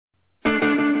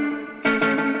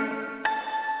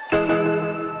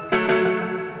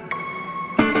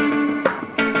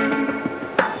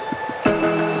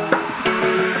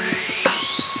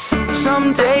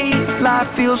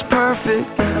feels perfect.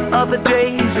 Other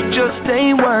days it just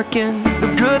ain't working.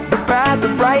 The good, the bad, the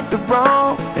right, the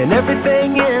wrong, and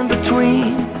everything in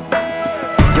between.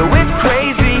 Yo, it's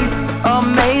crazy,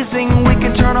 amazing. We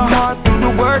can turn our hearts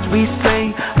into the words we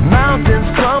say. Mountains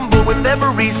crumble with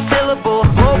every syllable.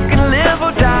 Hope can live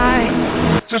or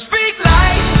die. So speak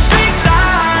life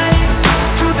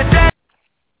to the day.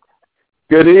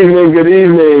 Good evening, good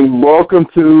evening. Welcome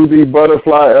to the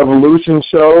Butterfly Evolution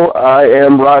Show. I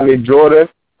am Rodney Jordan.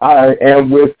 I am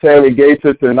with Tammy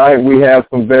Gaitor tonight. We have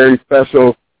some very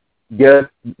special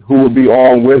guests who will be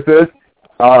on with us.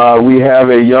 We have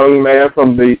a young man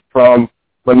from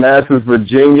Manassas,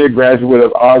 Virginia, graduate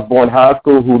of Osborne High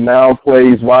School, who now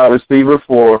plays wide receiver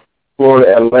for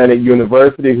Florida Atlantic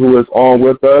University, who is on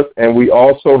with us. And we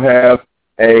also have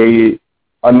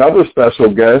another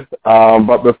special guest.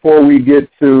 But before we get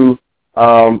to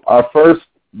our first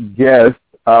guest,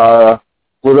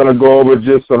 we're going to go over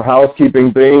just some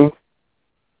housekeeping things.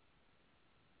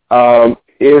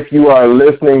 If you are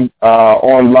listening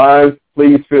online,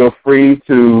 please feel free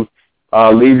to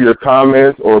leave your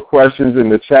comments or questions in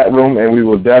the chat room, and we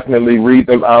will definitely read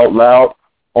them out loud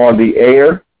on the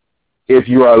air. If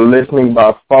you are listening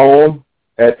by phone,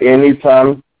 at any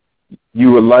time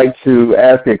you would like to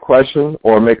ask a question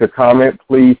or make a comment,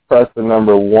 please press the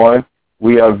number 1.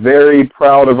 We are very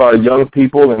proud of our young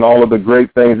people and all of the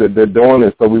great things that they're doing,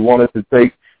 and so we wanted to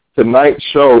take tonight's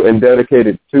show and dedicate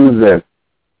it to them.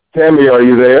 Tammy, are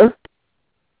you there?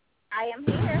 I am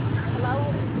here. Hello,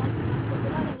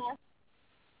 everyone.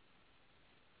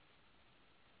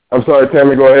 I'm sorry,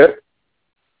 Tammy, go ahead.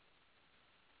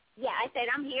 Yeah, I said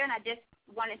I'm here, and I just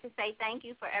wanted to say thank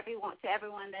you to everyone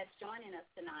that's joining us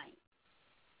tonight.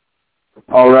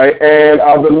 All right, and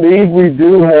I believe we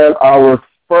do have our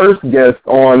first guest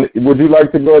on. Would you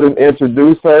like to go ahead and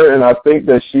introduce her? And I think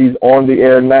that she's on the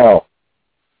air now.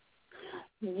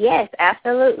 Yes,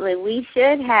 absolutely. We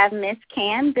should have Miss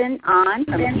Camden on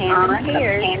from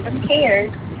Camden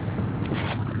Cares.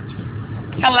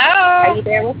 Hello. Are you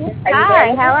there with us?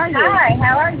 Hi, how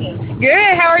are you?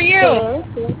 Good, how are you?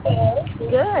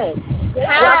 Good.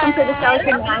 Welcome to the show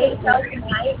tonight.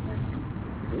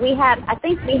 I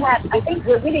think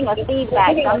we're getting a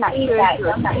feedback. I'm not sure if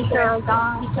your speaker is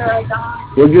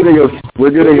on.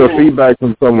 We're getting a feedback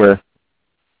from somewhere.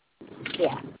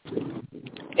 Yeah.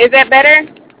 Is that better?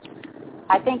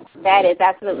 I think that is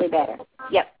absolutely better.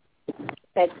 Yep,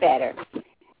 that's better.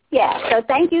 Yeah, so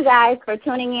thank you guys for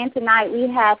tuning in tonight. We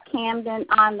have Camden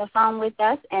on the phone with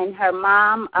us and her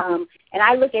mom, and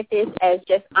I look at this as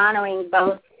just honoring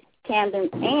both Camden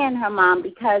and her mom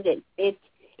because it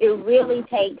really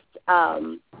takes,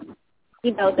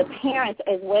 the parents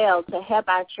as well to help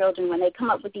our children. When they come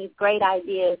up with these great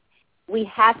ideas, we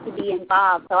have to be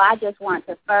involved. So I just want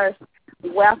to first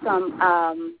welcome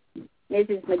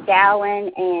Mrs.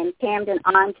 McGowan and Camden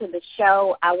onto the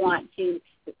show. I want to,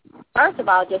 first of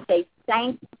all, just say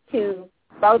thanks to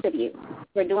both of you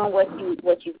for doing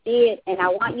what you did, and I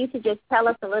want you to just tell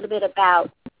us a little bit about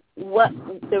what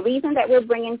the reason that we're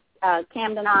bringing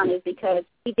Camden on is because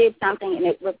she did something, and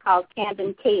it was called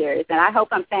Camden Cares, and I hope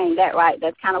I'm saying that right.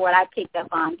 That's kind of what I picked up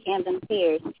on, Camden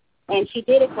Cares, and she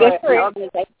did it for an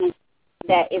organization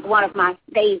that is one of my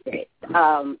favorites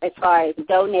as far as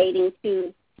donating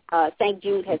to. St.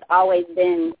 Jude has always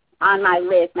been on my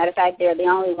list. Matter of fact, they're the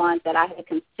only ones that I have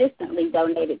consistently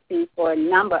donated to for a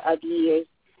number of years.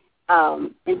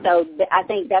 And so I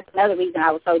think that's another reason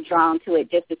I was so drawn to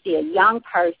it, just to see a young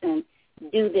person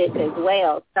do this as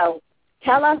well. So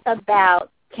tell us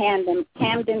about Camden,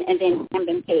 and then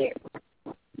Camden Cares.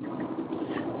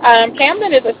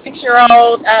 Camden is a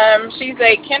 6-year-old. She's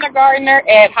a kindergartner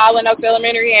at Highland Oaks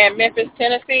Elementary in Memphis,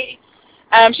 Tennessee.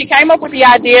 She came up with the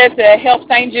idea to help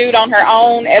St. Jude on her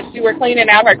own as she were cleaning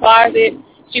out her closet.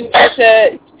 She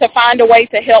wanted to find a way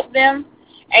to help them.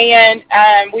 And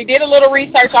we did a little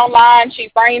research online. She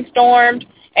brainstormed,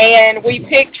 and we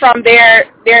picked from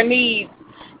their needs,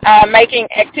 making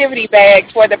activity bags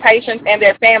for the patients and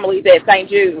their families at St.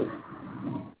 Jude.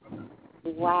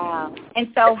 Wow.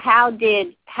 And so how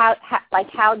did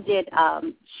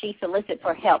she solicit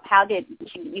for help? How did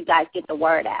you guys get the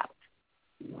word out?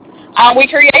 We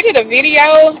created a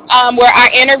video where I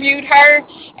interviewed her,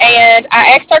 and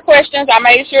I asked her questions. I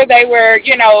made sure they were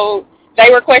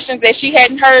questions that she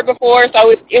hadn't heard before,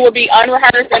 so it would be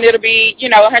unrehearsed and it'll be,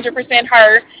 100%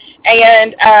 her.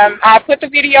 And I put the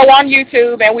video on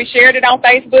YouTube, and we shared it on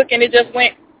Facebook, and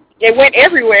it went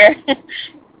everywhere.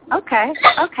 Okay.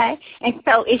 And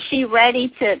so is she ready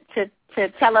to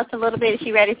tell us a little bit? Is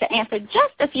she ready to answer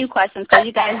just a few questions? So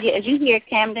you guys, as you hear,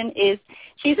 Camden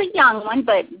she's a young one,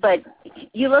 but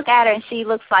you look at her and she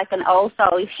looks like an old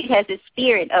soul. She has the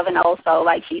spirit of an old soul,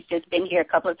 like she's just been here a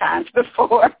couple of times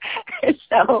before.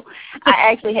 So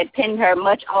I actually had pinned her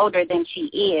much older than she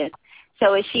is.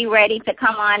 So is she ready to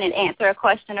come on and answer a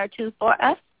question or two for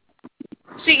us?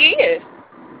 She is.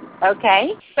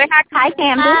 Okay. Say hi. Hi,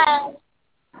 Tammy. Hi.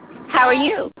 How are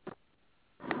you?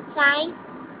 Fine.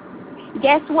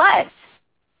 Guess what?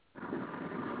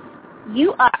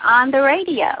 You are on the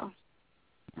radio.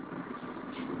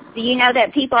 Do you know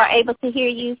that people are able to hear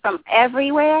you from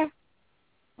everywhere?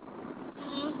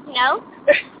 No.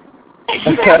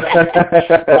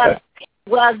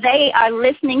 Well, they are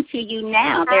listening to you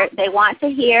now. They want to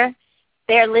hear.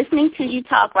 They're listening to you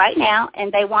talk right now, and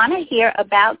they want to hear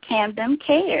about Camden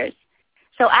Cares.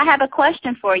 So I have a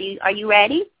question for you. Are you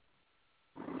ready?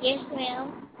 Yes,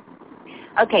 ma'am.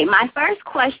 Okay, my first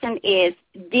question is,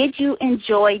 did you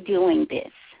enjoy doing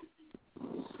this?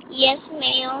 Yes,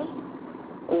 ma'am.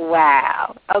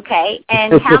 Wow. Okay,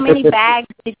 and how many bags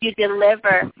did you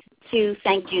deliver to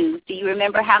St. Jude's? Do you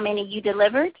remember how many you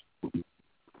delivered?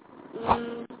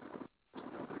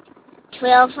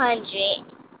 1,200.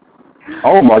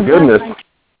 Oh, my goodness.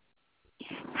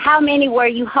 How many were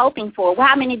you hoping for?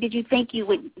 How many did you think you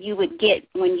would get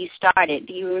when you started?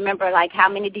 Do you remember, like, how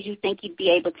many did you think you'd be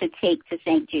able to take to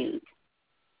St. Jude's?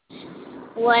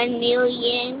 1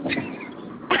 million.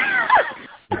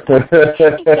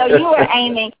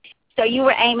 So you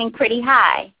were aiming pretty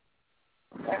high.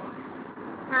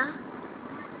 Huh?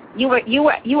 You were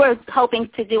hoping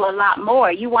to do a lot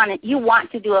more. You want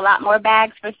to do a lot more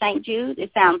bags for St. Jude,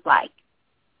 it sounds like.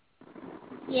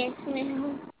 Yes,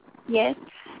 ma'am. Yes.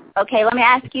 Okay, let me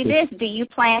ask you this. Do you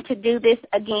plan to do this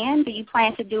again? Do you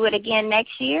plan to do it again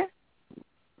next year?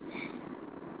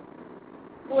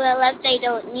 Well, if they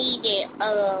don't need it,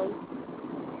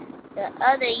 the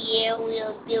other year,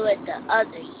 we'll do it the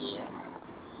other year.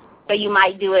 So you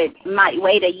might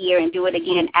wait a year and do it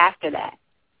again after that?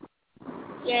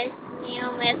 Yes,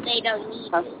 ma'am, if they don't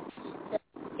need it.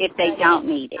 If they don't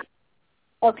need it.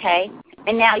 Okay.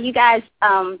 And now you guys,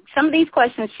 some of these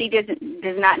questions she does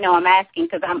not know I'm asking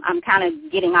because I'm kind of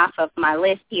getting off of my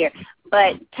list here.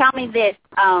 But tell me this,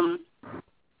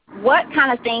 what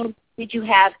kind of things did you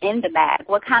have in the bag?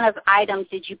 What kind of items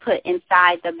did you put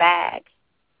inside the bag?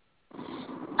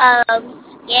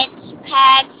 Sketch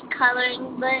pads,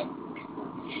 coloring books,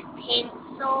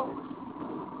 pencils,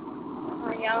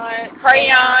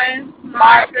 crayons,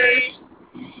 markers,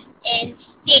 and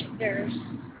stickers.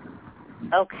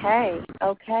 Okay.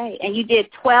 And you did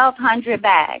 1,200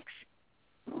 bags.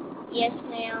 Yes,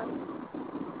 ma'am.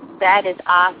 That is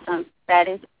awesome. That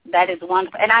is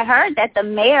wonderful. And I heard that the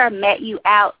mayor met you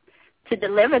out to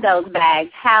deliver those bags.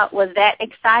 How was that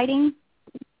exciting?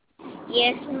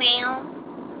 Yes, ma'am.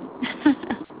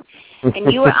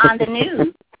 And you were on the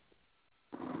news.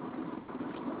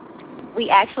 We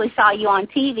actually saw you on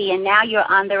TV, and now you're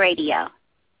on the radio.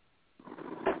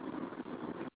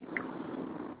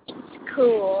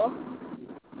 Cool.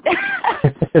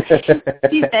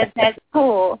 She said that's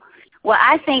cool. Well,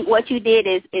 I think what you did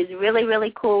is really,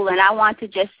 really cool, and I want to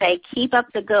just say keep up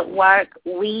the good work.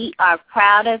 We are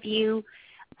proud of you,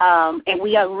 and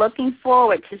we are looking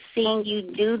forward to seeing you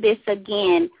do this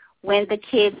again when the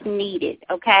kids need it,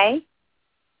 okay?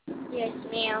 Yes,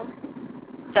 ma'am.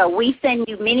 So we send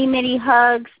you many, many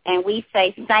hugs, and we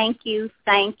say thank you,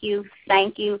 thank you,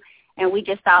 thank you, and we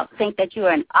just all think that you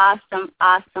are an awesome,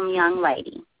 awesome young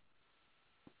lady.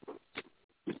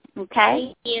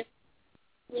 Okay? Thank you.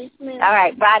 Yes, ma'am. All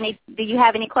right, Rodney, do you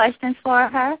have any questions for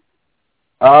her?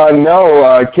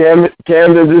 No,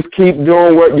 Camden, just keep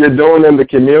doing what you're doing in the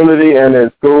community and in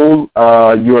school.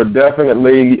 You're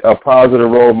definitely a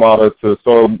positive role model to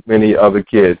so many other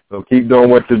kids. So keep doing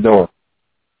what you're doing.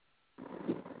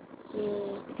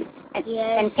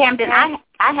 And Camden, I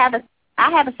have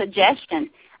a suggestion.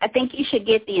 I think you should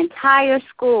get the entire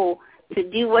school to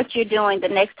do what you're doing the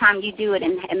next time you do it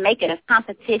and make it a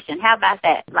competition. How about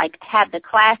that? Like have the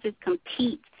classes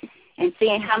compete and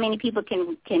seeing how many people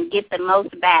can get the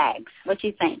most bags. What do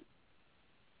you think?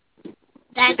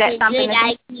 That's a good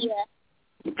idea.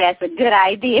 That's a good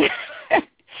idea.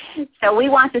 So we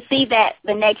want to see that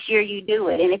the next year you do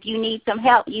it. And if you need some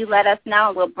help, you let us know,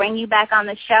 and we'll bring you back on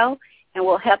the show, and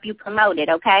we'll help you promote it,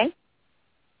 okay?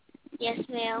 Yes,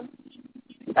 ma'am.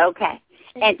 Okay.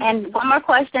 And one more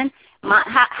question.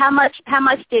 How much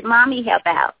did Mommy help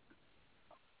out?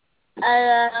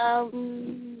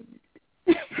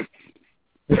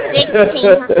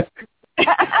 1,600.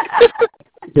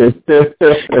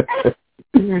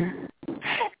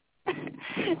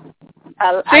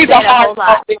 She's a hard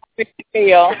dog if you can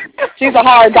tell. She's a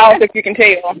hard dog if you can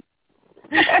tell.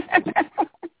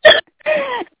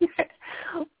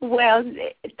 Well,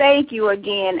 thank you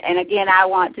again. And again, I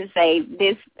want to say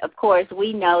this, of course,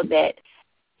 we know that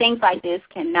things like this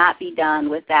cannot be done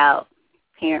without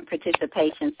parent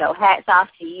participation. So hats off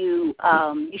to you.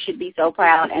 You should be so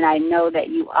proud, and I know that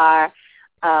you are.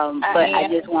 But I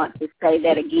just want to say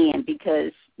that again,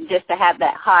 because just to have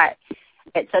that heart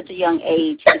at such a young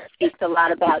age, it speaks a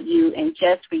lot about you. And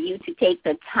just for you to take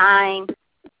the time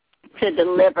to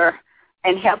deliver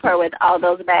and help her with all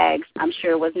those bags, I'm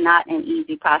sure was not an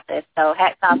easy process. So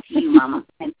hats off to you, Mama,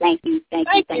 and thank you. Thank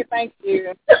you.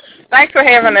 Thanks for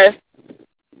having us.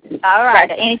 All right.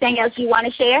 Anything else you want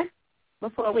to share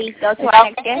before we go to our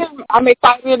next guest? I'm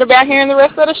excited about hearing the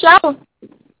rest of the show.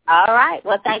 All right.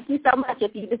 Well, thank you so much.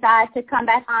 If you decide to come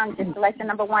back on, just select the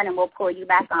number 1 and we'll pull you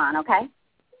back on, okay?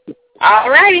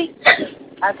 All righty.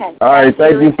 Okay. All right.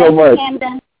 Thank you so much.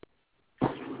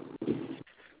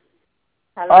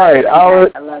 All right.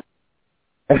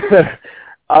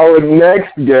 Our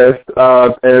next guest,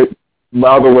 and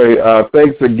by the way,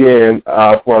 thanks again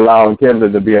for allowing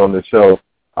Camden to be on the show.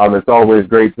 It's always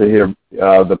great to hear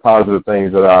the positive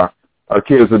things that our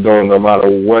kids are doing, no matter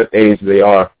what age they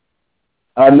are.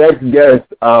 Our next guest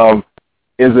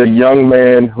is a young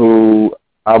man who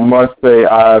I must say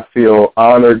I feel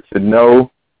honored to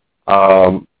know.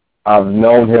 I've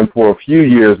known him for a few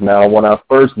years now. When I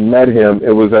first met him,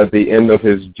 it was at the end of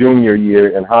his junior year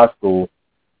in high school,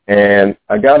 and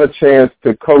I got a chance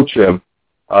to coach him,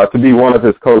 to be one of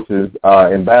his coaches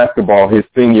in basketball his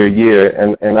senior year,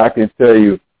 and I can tell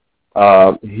you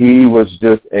he was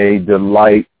just a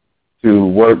delight to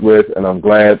work with, and I'm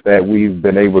glad that we've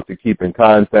been able to keep in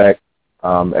contact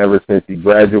ever since he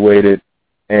graduated.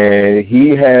 And he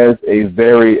has a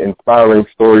very inspiring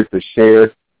story to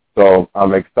share. So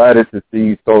I'm excited to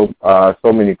see so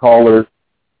many callers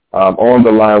on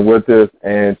the line with us,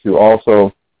 and to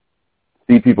also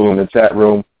see people in the chat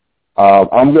room.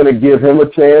 I'm going to give him a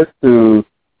chance to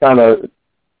kind of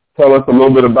tell us a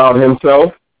little bit about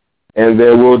himself, and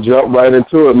then we'll jump right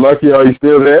into it. Lucky, are you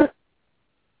still there?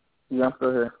 Yeah, I'm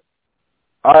still here.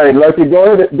 All right, Lucky,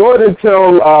 go ahead and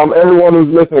tell everyone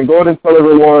who's listening, go ahead and tell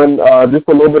everyone just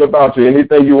a little bit about you,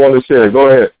 anything you want to share. Go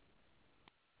ahead.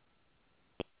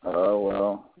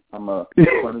 Well, I'm a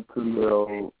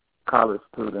 22-year-old college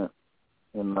student.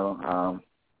 You know,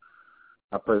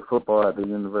 I play football at the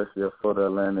University of Florida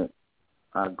Atlantic.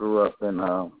 I grew up in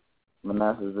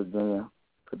Manassas, Virginia,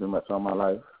 pretty much all my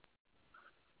life.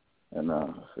 And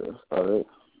that's about it.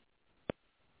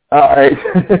 All right.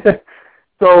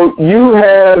 So you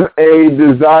have a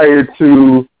desire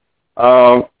to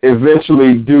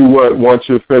eventually do what once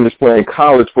you're finished playing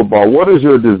college football. What is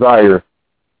your desire?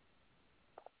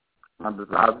 I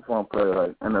just want to play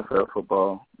like NFL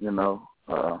football, you know.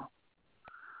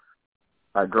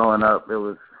 Like growing up, it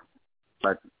was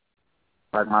like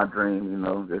my dream, you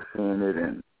know, just seeing it.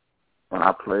 And when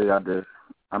I play,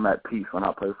 I'm at peace when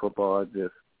I play football. It's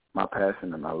just my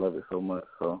passion, and I love it so much.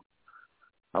 So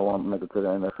I want to make it to the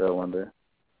NFL one day.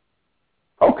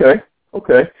 Okay.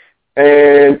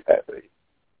 And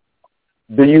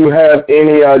do you have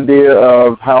any idea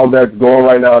of how that's going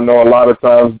right now? I know a lot of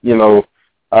times, we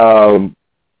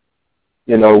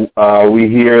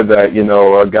hear that,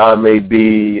 a guy may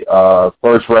be a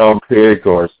first-round pick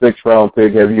or a sixth-round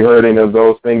pick. Have you heard any of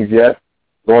those things yet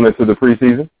going into the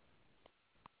preseason?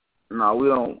 No, we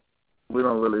don't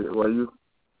really. Well,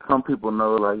 some people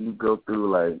know, like, you go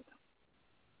through,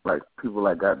 like people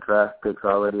like got draft picks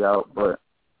already out, but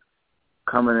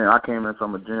coming in, I came in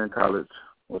from a junior college,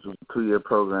 which was a 2-year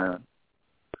program.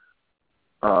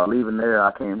 Leaving there,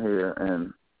 I came here,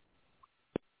 and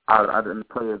I didn't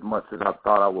play as much as I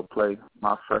thought I would play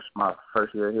my first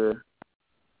year here.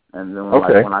 And then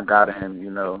when I got in,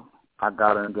 I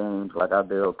got in games, like I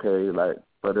did okay,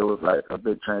 but it was like a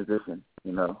big transition,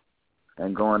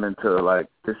 And going into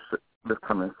this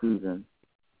coming season,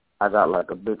 I got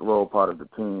like a big role part of the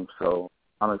team, so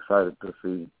I'm excited to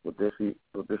see what this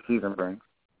season brings.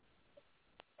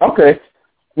 Okay.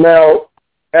 Now,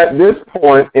 at this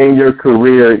point in your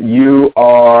career, you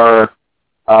are,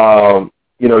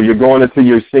 you're going into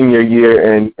your senior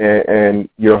year, and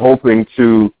you're hoping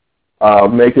to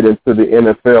make it into the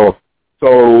NFL.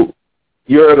 So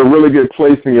you're at a really good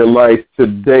place in your life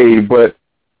today, but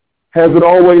has it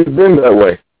always been that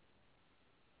way?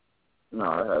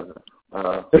 No, it hasn't. All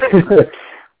right.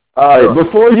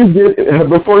 Before you get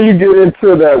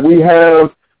into that, we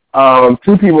have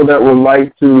two people that would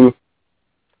like to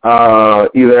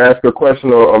either ask a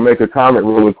question or make a comment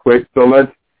really quick. So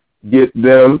let's get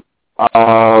them.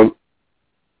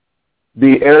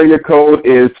 The area code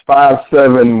is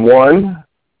 571.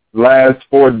 Last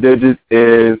 4 digits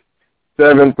is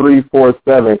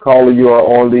 7347. Caller, you are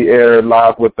on the air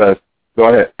live with us.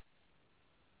 Go ahead.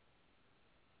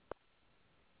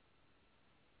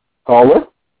 Caller?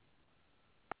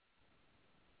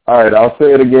 All right, I'll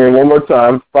say it again one more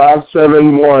time.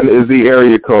 571 is the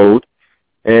area code,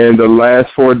 and the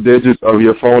last 4 digits of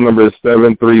your phone number is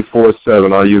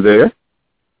 7347. Are you there?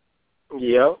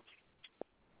 Yep.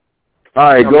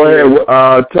 All right, go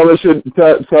ahead. Tell us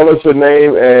your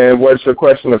name and what's your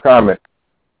question or comment.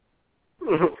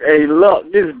 Hey,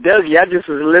 look, this is Dougie. I just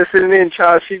was listening in,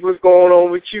 trying to see what's going on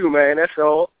with you, man. That's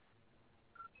all.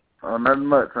 Oh, nothing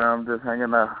much, man. I'm just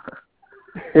hanging out.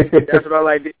 That's what I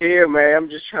like to hear, man. I'm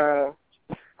just trying to...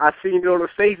 I seen it on the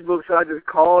Facebook, so I just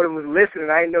called and was listening.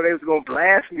 I didn't know they was going to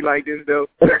blast me like this, though.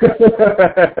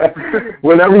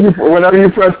 Whenever you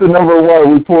press the number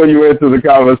 1, we pull you into the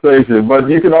conversation. But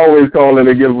you can always call in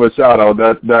and give them a shout-out.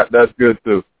 That's good,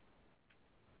 too.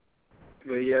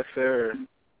 But yes, sir.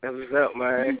 That's what's up,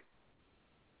 man.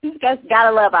 You just got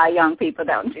to love our young people,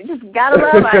 don't you? Just got to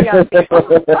love our young people.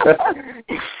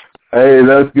 Hey,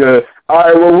 that's good. All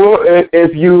right, well,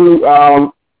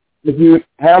 if you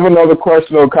have another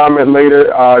question or comment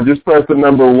later, just press the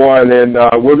number 1, and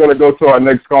we're going to go to our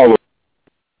next caller.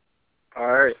 All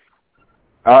right.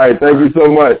 All right, thank you so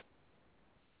much.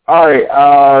 All right,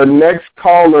 our next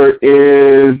caller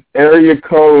is area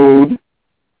code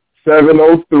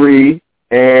 703,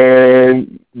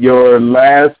 and your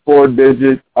last 4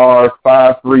 digits are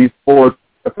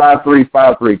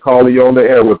 5353. Caller, you on the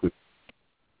air with us.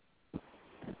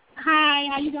 Hi,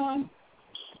 how you doing?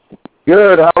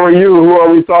 Good. How are you? Who are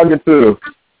we talking to?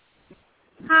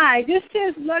 Hi, this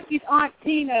is Lucky's Aunt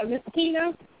Tina. Miss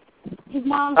Tina, his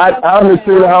mom. Hi, Miss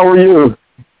Tina. How are you?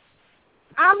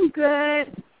 I'm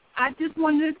good. I just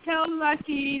wanted to tell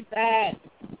Lucky that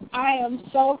I am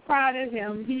so proud of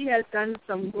him. He has done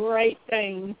some great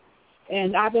things,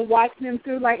 and I've been watching him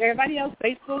through like everybody else,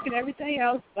 Facebook and everything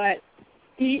else, but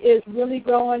he is really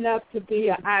growing up to be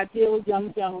an ideal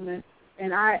young gentleman,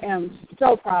 and I am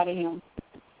so proud of him.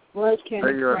 Words can't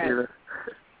express.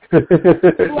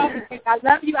 You're welcome. I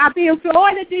love you. I'll be in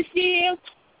Florida this year.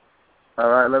 All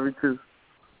right, love you too.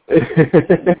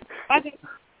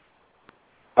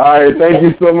 All right, thank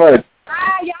you so much.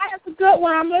 Bye. Y'all have a good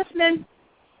one. I'm listening.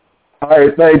 All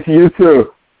right, thanks. You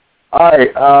too. All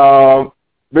right,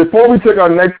 before we take our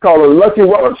next caller, Lucky,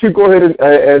 why don't you go ahead and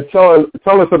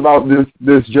tell us about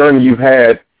this journey you've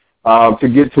had to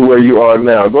get to where you are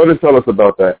now. Go ahead and tell us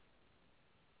about that.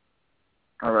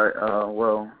 All right.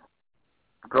 Well,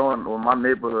 my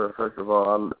neighborhood, first of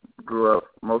all, I grew up,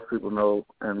 most people know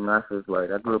in Memphis, like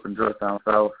I grew up in Georgetown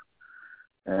South,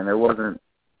 and it wasn't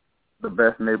the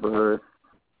best neighborhood,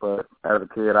 but as a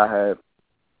kid I had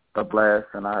a blast,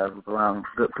 and I was around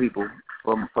good people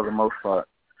for the most part.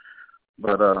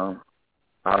 But I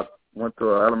went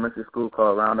to an elementary school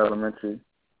called Round Elementary,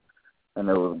 and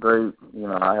it was great. You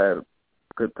know, I had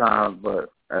good times,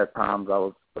 but at times I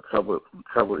was a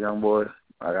troubled young boy.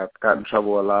 I got in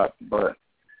trouble a lot, but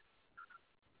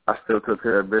I still took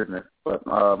care of business. But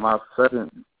my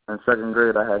second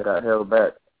grade, I had got held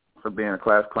back for being a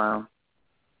class clown.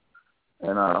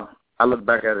 And I look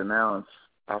back at it now, and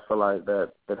I feel like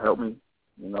that it helped me,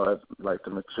 you know, like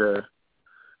to mature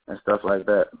and stuff like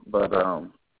that. But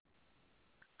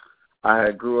I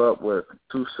had grew up with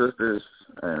 2 sisters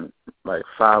and like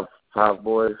five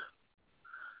boys,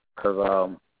 because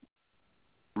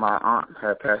my aunt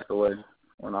had passed away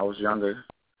when I was younger,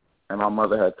 and my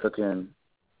mother had took in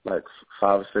like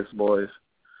 5 or 6 boys,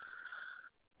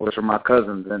 which were my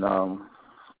cousins, and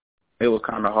it was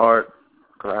kind of hard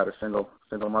because I had a single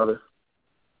mother,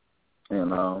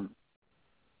 and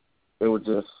it was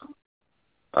just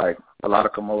like a lot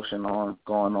of commotion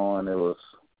going on. It was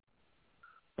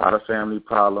a lot of family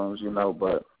problems, you know,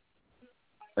 but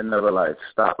it never like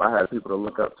stopped. I had people to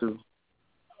look up to,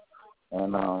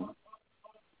 and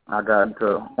I got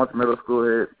into, once middle school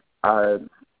hit, I had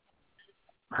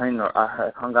hung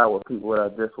out with people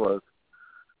that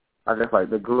I guess like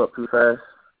they grew up too fast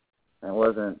and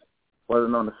wasn't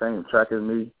on the same track as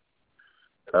me.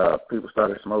 People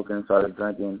started smoking, started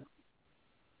drinking.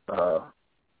 I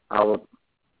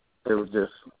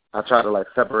tried to like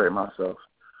separate myself.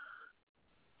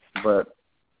 But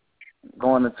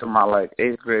going into my like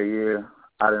 8th grade year,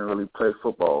 I didn't really play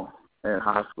football in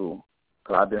high school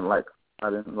because I didn't like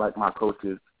my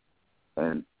coaches,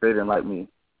 and they didn't like me.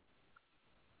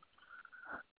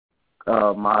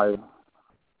 My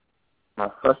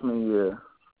freshman year,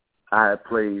 I had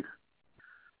played,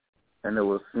 and it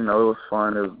was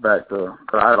fun. It was back to,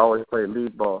 because I had always played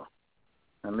lead ball,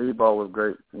 and lead ball was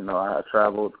great. You know, I had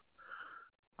traveled.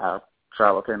 I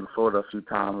travel. Came to Florida a few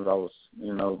times. I was,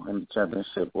 in the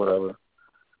championship, whatever.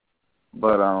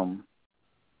 But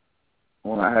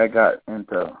when I got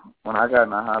into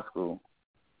high school,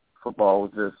 football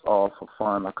was just all for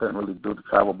fun. I couldn't really do the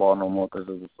travel ball no more because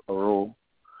it was a rule.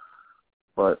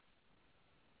 But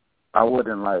I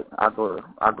wouldn't I go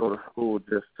to school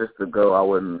just to go. I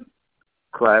wouldn't.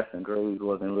 Class and grades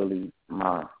wasn't really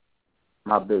my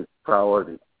big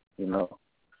priority, And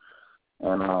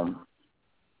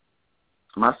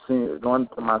going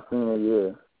into my senior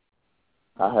year,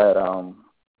 I had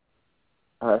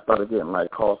started getting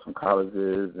calls from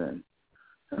colleges and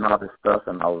all this stuff,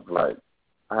 and I was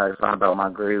I had found out my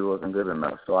grade wasn't good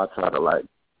enough, so I tried to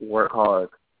work hard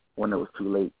when it was too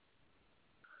late,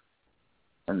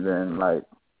 and then I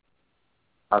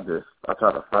tried to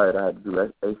fight. I had to do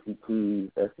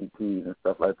ACTs, SETs, and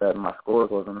stuff like that, and my scores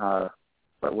wasn't high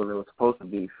like what it was supposed to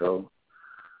be, so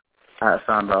I had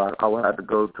found out I would have to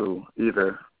go to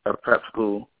either a prep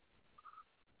school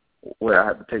where I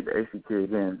had to take the ACT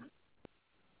again,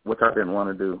 which I didn't want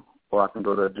to do, or I can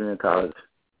go to a junior college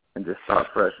and just start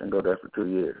fresh and go there for 2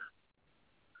 years.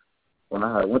 When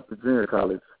I went to junior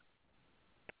college,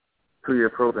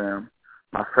 2-year program,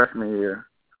 my freshman year,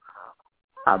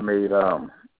 I made a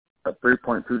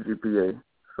 3.2 GPA,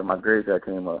 so my grades that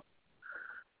came up.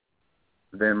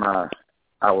 Then I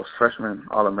was freshman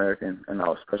All-American, and I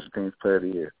was Special Teams Player of the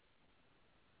Year.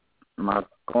 Going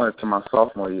into my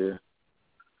sophomore year,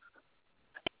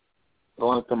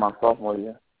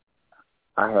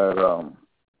 I had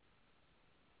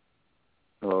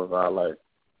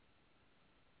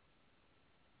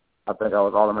I think I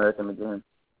was All-American again,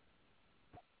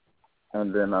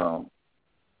 and then I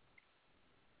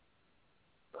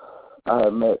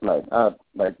had met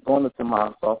going into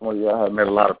my sophomore year, I had met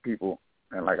a lot of people,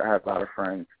 and I had a lot of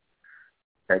friends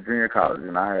at junior college,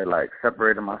 and I had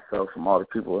separated myself from all the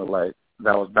people that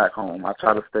was back home. I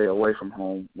tried to stay away from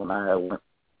home when I had went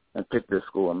and picked this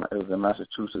school. It was in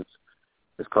Massachusetts.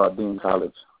 It's called Dean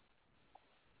College.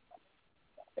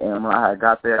 And when I had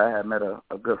got there, I had met a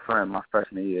good friend my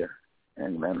freshman year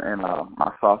and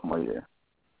my sophomore year.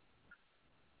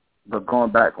 But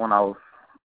going back when I was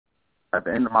at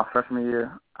the end of my freshman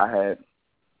year, I had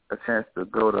a chance to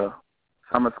go to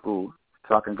summer school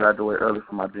so I can graduate early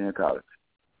from my junior college.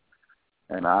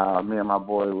 And me and my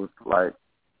boy was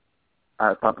I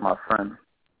had talked to my friend,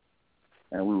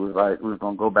 and we was we was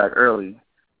gonna go back early,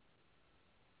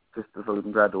 just so we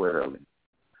can graduate early.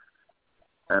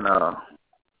 And I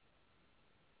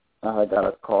had got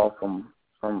a call from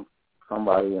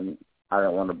somebody, and I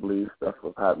didn't want to believe stuff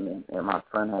was happening. And my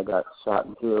friend had got shot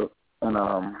and killed, and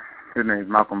his name is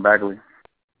Malcolm Bagley.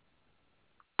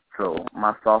 So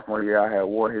my sophomore year, I had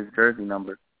wore his jersey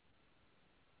number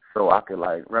so I could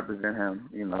represent him,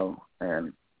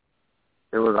 and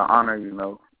it was an honor,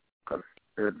 because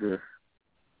it just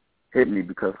hit me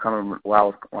because coming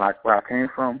where I came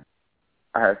from,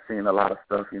 I had seen a lot of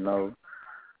stuff,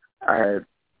 I had,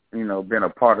 been a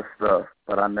part of stuff,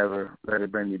 but I never let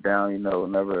it bring me down,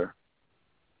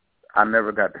 I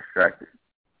never got distracted.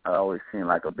 I always seen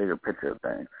a bigger picture of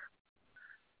things.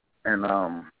 And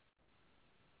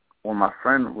when my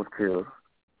friend was killed,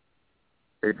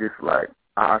 it just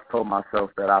I told myself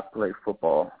that I play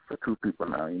football for two people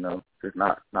now, just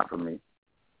not for me,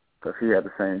 because he had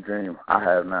the same dream I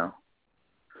have now.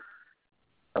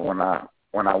 And when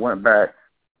I went back,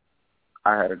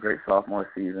 I had a great sophomore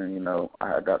season. I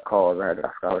had got calls, I had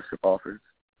got scholarship offers,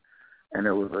 and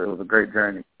it was a great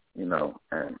journey,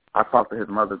 And I talk to his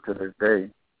mother to this day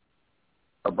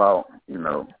about,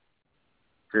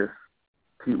 just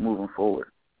keep moving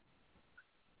forward.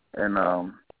 And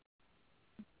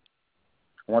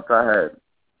once I had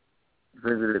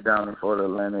visited down in Florida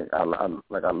Atlantic, I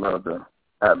loved the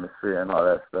atmosphere and all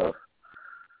that stuff.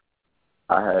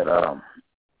 I had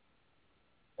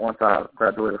once I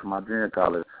graduated from my junior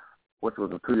college, which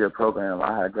was a 2-year program,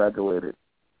 I had graduated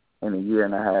in a year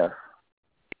and a half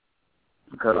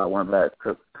because I went back,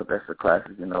 took extra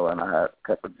classes, and I had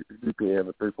kept a GPA of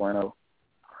a 3.0.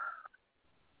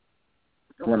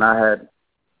 When I had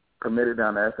committed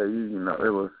down to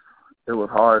FAU, it was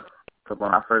hard because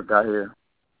when I first got here,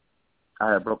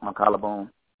 I had broke my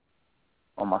collarbone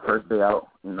on my first day out.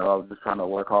 I was just trying to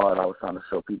work hard. I was trying to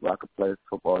show people I could play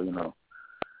football,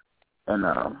 And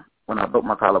when I broke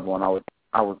my collarbone,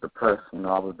 I was depressed. I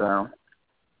was down.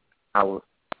 I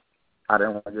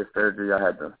didn't want to get surgery.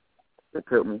 It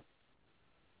killed me.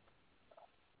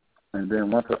 And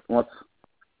then once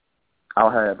I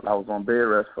was on bed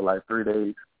rest for 3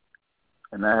 days,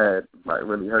 and that had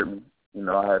really hurt me.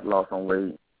 I had lost some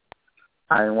weight.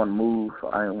 I didn't want to move.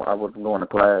 I wasn't going to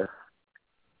class.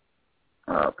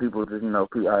 people just,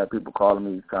 I had people calling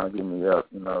me, trying to get me up,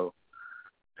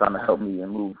 trying to help me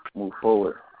and move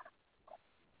forward.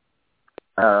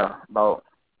 About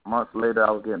months later,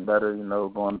 I was getting better,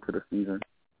 going into the season.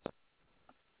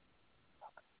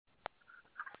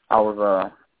 I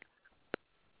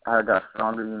had got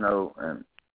stronger, and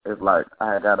it's like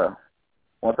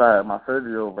once I had my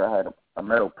surgery over, I had a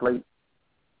metal plate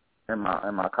in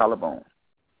my collarbone.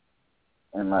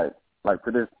 And like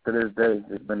to this day,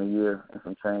 it's been a year and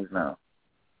some change now.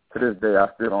 To this day, I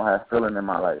still don't have feeling in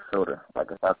my shoulder.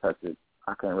 Like if I touch it,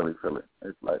 I can't really feel it.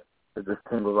 It's like it just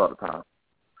tingles all the time.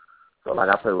 So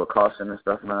I play with caution and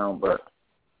stuff now. But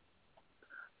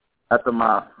after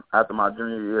my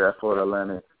junior year at Florida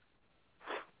Atlantic,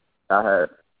 I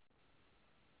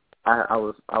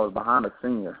was behind a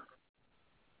senior.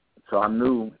 So I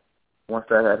knew once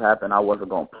that had happened, I wasn't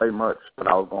going to play much, but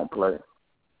I was going to play.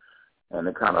 And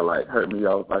it kind of hurt me.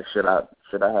 I was like, should I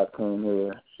have came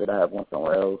here? Should I have went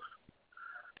somewhere else?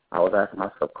 I was asking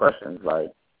myself questions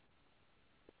like,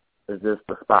 is this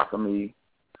the spot for me?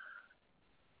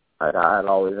 I had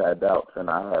always had doubts, and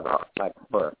I had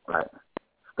but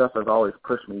stuff has always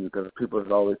pushed me because people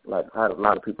has always I had a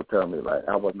lot of people tell me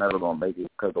I was never gonna make it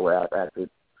because of the way I acted.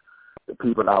 The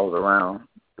people that I was around,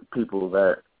 the people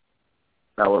that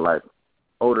were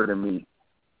older than me,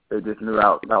 they just knew that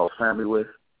I was family with.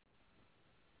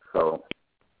 So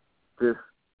just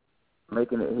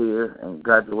making it here and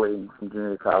graduating from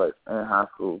junior college and high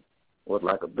school was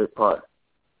a big part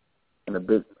and a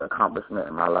big accomplishment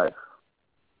in my life.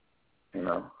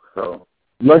 So.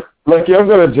 Lucky, I'm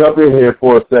going to jump in here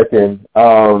for a second.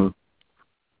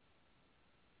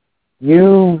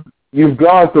 You've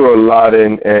gone through a lot,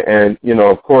 and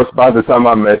of course, by the time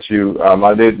I met you,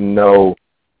 I didn't know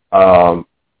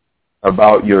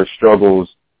about your struggles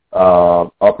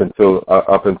up until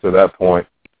that point.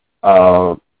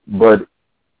 But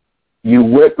you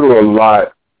went through a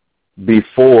lot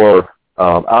before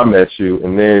I met you,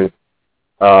 and then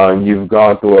you've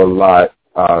gone through a lot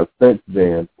since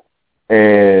then.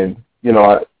 And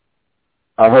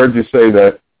I heard you say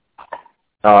that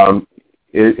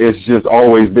it's just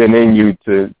always been in you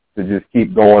to just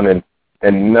keep going,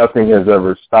 and nothing has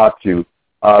ever stopped you.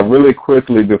 Really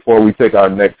quickly before we take our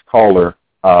next caller,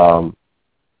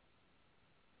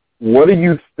 what do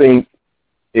you think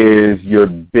is your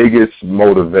biggest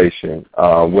motivation,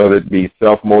 whether it be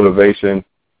self-motivation,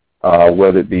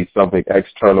 whether it be something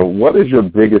external? What is your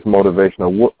biggest motivation,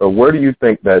 or where do you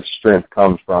think that strength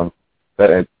comes from,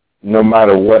 that no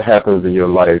matter what happens in your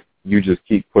life, you just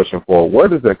keep pushing forward? Where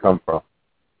does that come from?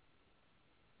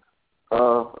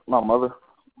 My mother.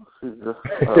 She's just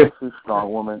she's a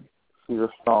strong woman. She's a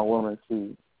strong woman.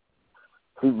 She's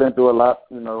been through a lot.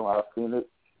 I've seen it.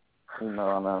 And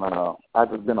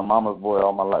I've just been a mama's boy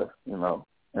all my life. And,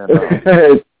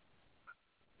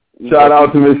 shout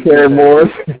out to Miss Karen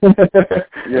Morris.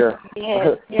 Yeah.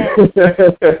 Yes.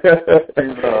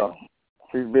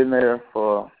 She's been there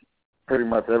for pretty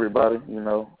much everybody.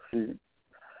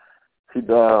 She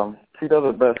does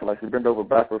her best. She bent over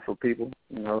backwards for people.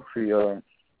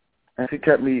 And she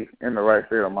kept me in the right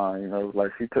state of mind.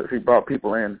 She brought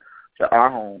people in to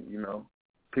our home.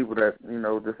 People that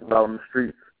just was out in the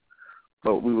streets,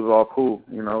 but we was all cool.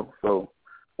 So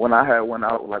when I had went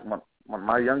out,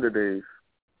 my younger days,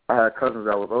 I had cousins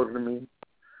that was older than me,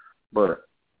 but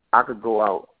I could go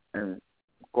out and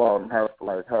have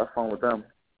fun with them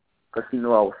because she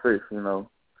knew I was safe.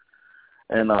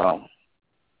 And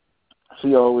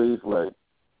she always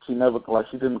she never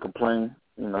she didn't complain.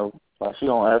 She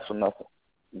don't ask for nothing,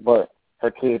 but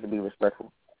her kids to be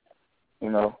respectful.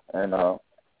 And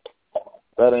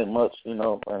that ain't much. And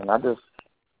I just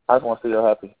want to see her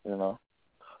happy.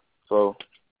 So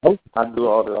I do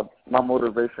all that. My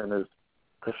motivation is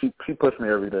because she pushes me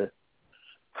every day.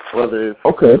 Whether it's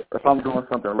if I'm doing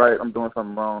something right, I'm doing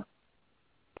something wrong.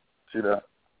 See that?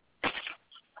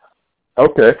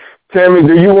 Okay, Tammy,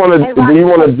 do you want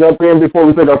to jump in before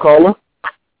we take our caller?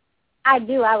 I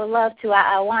do. I would love to.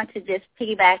 I want to just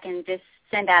piggyback and just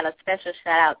send out a special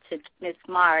shout out to Miss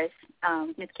Morris,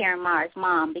 Miss Karen Morris'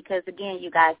 mom, because again,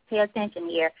 you guys pay attention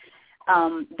here.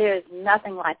 There's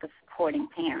nothing like a supporting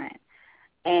parent,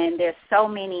 and there's so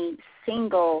many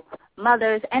single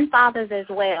mothers and fathers as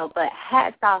well. But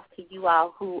hats off to you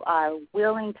all who are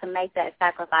willing to make that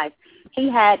sacrifice. He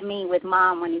had me with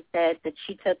Mom when he said that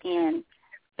she took in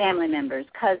family members,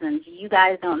 cousins. You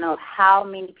guys don't know how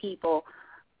many people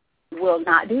will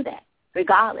not do that,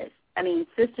 regardless. I mean,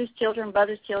 sisters' children,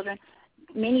 brothers' children,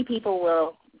 many people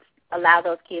will allow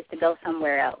those kids to go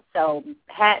somewhere else. So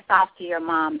hats off to your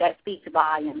mom. That speaks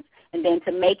volumes. And then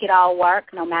to make it all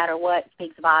work, no matter what,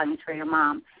 speaks volumes for your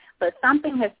mom. but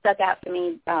something has stuck out to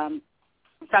me from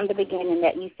the beginning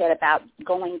that you said about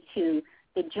going to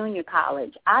the junior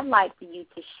college. I'd like for you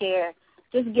to share,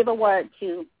 just give a word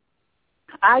to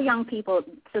our young people.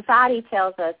 Society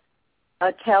tells us,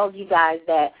 tells you guys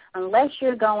that unless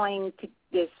you're going to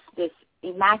this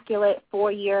immaculate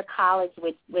 4-year college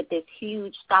with this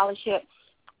huge scholarship,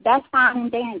 that's fine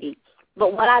and dandy.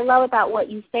 But what I love about what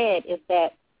you said is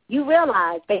that you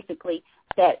realize basically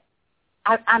that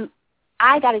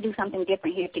I got to do something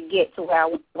different here to get to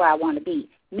where I want to be.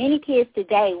 Many kids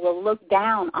today will look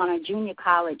down on a junior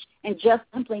college and just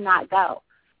simply not go.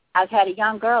 I've had a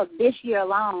young girl this year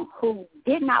alone who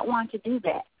did not want to do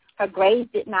that. Her grades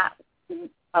did not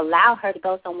allow her to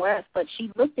go somewhere else, but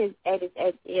she looked at it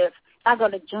as if I go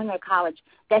to junior college,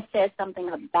 that says something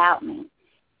about me.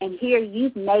 And here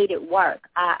you've made it work.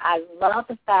 I love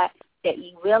the fact that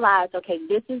you realize, okay,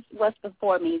 this is what's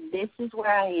before me. This is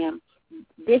where I am.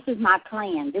 This is my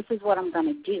plan. This is what I'm going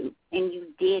to do. And you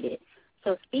did it.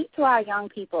 So speak to our young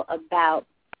people about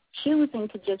choosing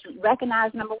to just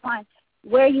recognize, number one,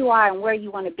 where you are and where you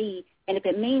want to be. And if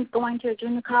it means going to a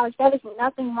junior college, there is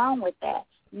nothing wrong with that.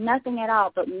 Nothing at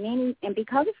all. But many, and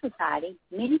because of society,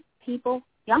 many people,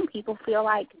 young people, feel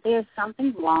like there's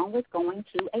something wrong with going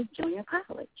to a junior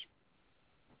college.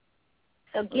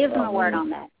 So give them a word on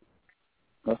that.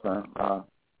 That's fine.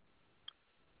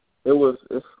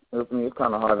 It's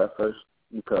kind of hard at first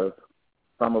because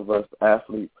some of us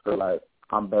athletes feel like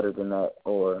I'm better than that,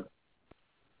 or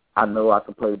I know I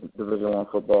can play Division I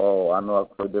football, or I know I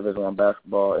can play Division I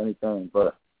basketball, anything.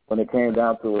 But when it came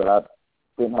down to it, I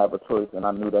didn't have a choice, and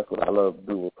I knew that's what I love to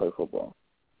do, was play football.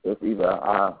 It's either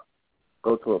I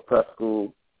go to a prep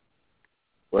school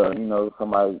where, you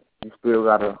still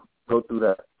got to go through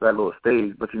that little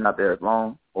stage, but you're not there as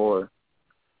long, or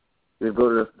you go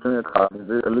to the junior college,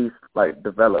 at least,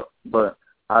 develop. But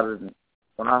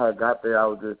when I had got there,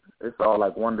 it's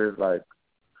all wonders,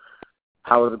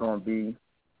 how is it going to be?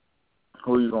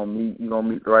 Who are you going to meet? You going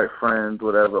to meet the right friends,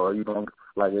 whatever, or you going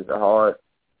to, is it hard?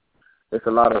 It's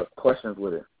a lot of questions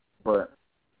with it. But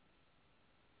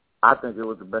I think it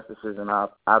was the best decision I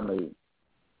made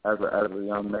as a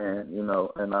young man,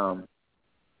 and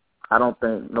I don't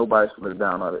think nobody should look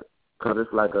down on it because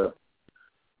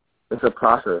it's a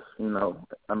process,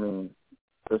 I mean,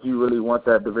 if you really want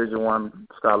that Division I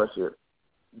scholarship,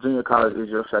 junior college is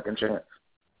your second chance.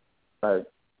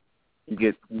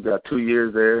 You got 2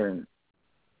 years there, and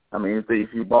I mean,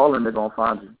 if you balling, they're gonna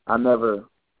find you. I never,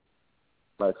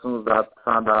 as soon as I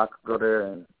found out I could go there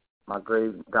and my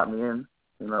grades got me in,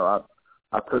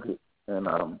 I took it, and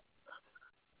I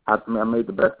made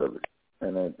the best of it,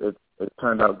 and it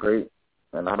turned out great,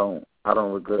 and I don't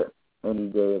regret any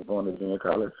day of going to junior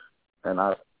college, and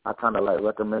I kind of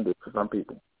recommend it to some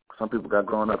people. Some people got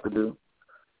growing up to do,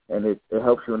 and it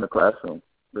helps you in the classroom.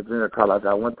 The junior college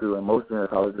I went to, and most junior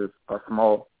colleges are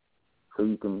small, so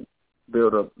you can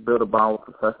build a bond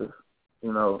with professors,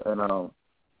 and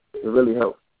it really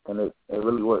helps, and it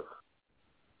really works.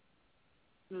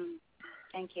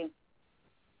 Thank you.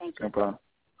 No problem.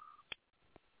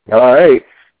 All right.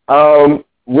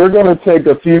 We're going to take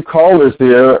a few callers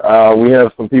here. We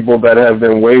have some people that have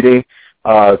been waiting.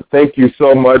 Thank you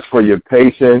so much for your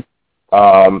patience.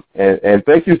 And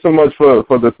thank you so much for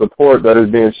the support that is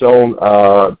being shown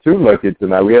to Lucky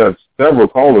tonight. We have several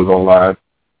callers online.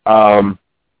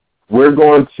 We're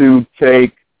going to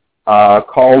take a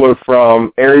caller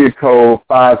from area code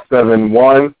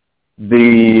 571.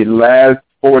 The last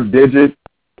 4 digits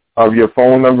of your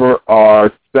phone number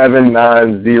are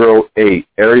 7908.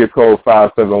 Area code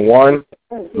 571.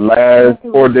 Last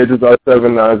 4 digits are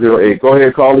 7908. Go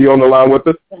ahead, caller. You on the line with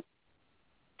us?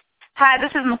 Hi,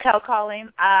 this is Mikkel calling.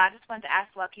 I just wanted to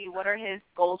ask Lucky, what are his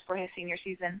goals for his senior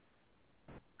season?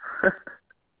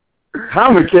 Hi,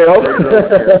 Mikkel.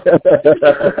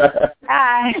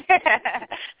 Hi.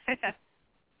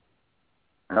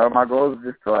 My goal is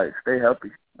just to stay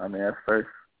healthy. I mean, at first,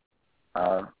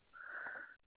 I've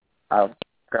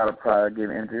got to probably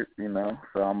get injured,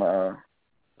 so I'm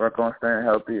work on staying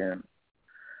healthy and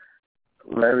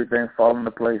let everything fall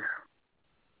into place.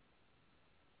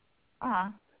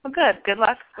 Well, good. Good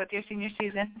luck with your senior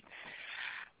season.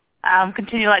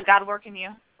 Continue to let God work in you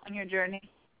on your journey.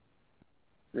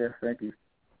 Yes, thank you.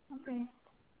 Okay.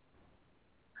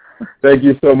 Thank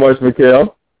you so much,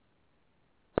 Mikkel.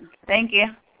 Thank you.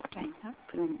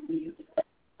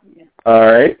 All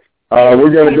right.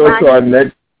 We're going to go to our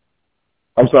next.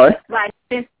 I'm sorry? Right.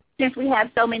 Since we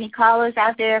have so many callers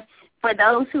out there, for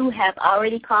those who have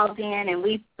already called in and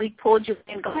we pulled you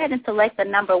in, go ahead and select the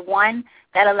number 1.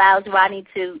 That allows Rodney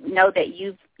to know that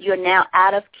you're now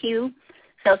out of queue.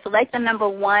 So select the number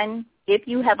 1 if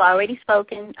you have already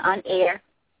spoken on air,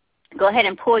 go ahead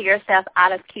and pull yourself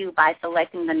out of queue by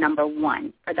selecting the number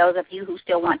 1. For those of you who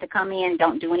still want to come in,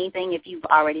 don't do anything if you've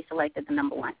already selected the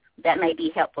number 1. That may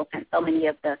be helpful since so many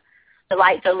of the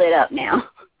lights are lit up now.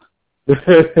 Yeah,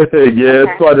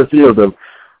 it's quite a few of them.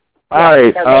 All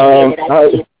right. All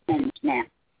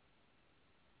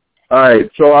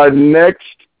right. So our next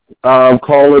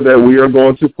caller that we are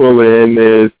going to pull in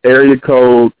is area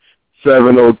code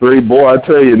 703. Boy, I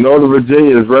tell you, Northern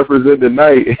Virginia is represented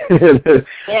tonight.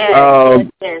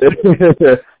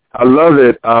 I love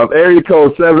it. Area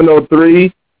code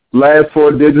 703. Last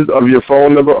 4 digits of your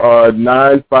phone number are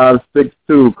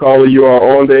 9562. Caller, you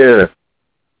are on the air.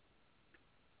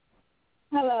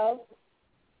 Hello.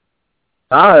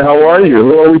 Hi, how are you?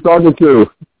 Who are we talking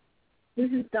to? This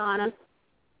is Donna.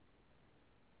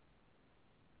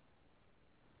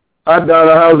 Hi,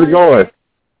 Donna. How's it going?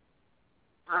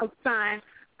 I'm fine.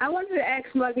 I wanted to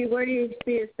ask Lucky, where do you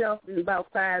see yourself in about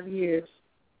 5 years?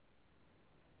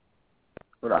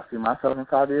 Would I see myself in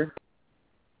 5 years?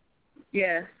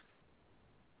 Yes.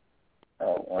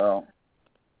 Oh,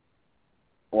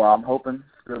 well, I'm hoping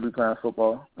still be playing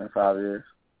football in 5 years.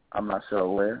 I'm not sure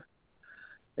where.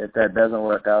 If that doesn't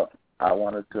work out, I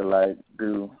wanted to,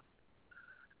 do,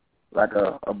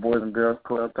 a Boys and Girls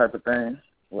Club type of thing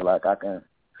where, I can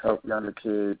help younger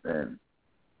kids and,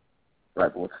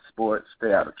 with sports,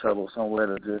 stay out of trouble, somewhere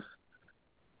to just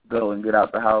go and get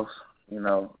out the house,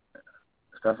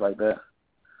 stuff like that.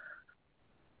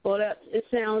 Well, it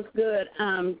sounds good.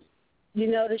 You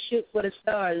know to shoot for the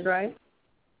stars, right?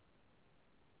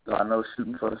 Do I know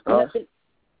shooting for the stars?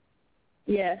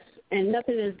 Yes, and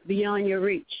nothing is beyond your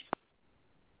reach.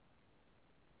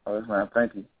 Oh, yes, ma'am.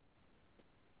 Thank you.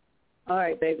 All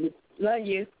right, baby. Love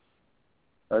you.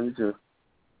 Love you, too.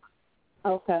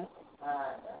 Okay.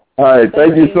 All right.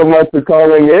 Thank you so much for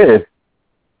calling in.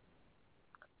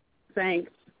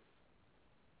 Thanks.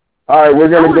 All right, we're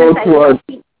going to go to our...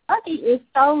 Lucky is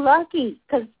so lucky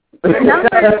because the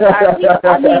numbers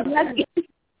are, Lucky,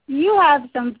 you have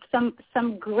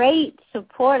some great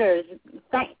supporters.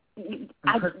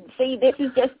 See, this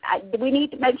is just, we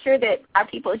need to make sure that our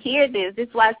people hear this. This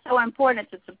is why it's so important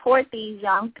to support these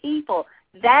young people.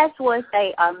 That's what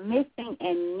they are missing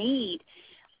and need.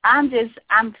 I'm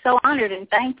so honored and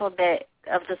thankful of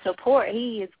the support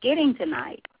he is getting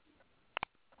tonight.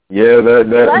 Yeah, that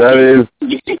is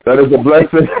a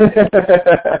blessing.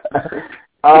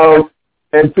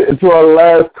 And to our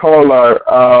last caller,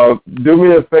 do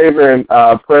me a favor and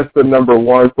press the number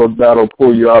 1 so that'll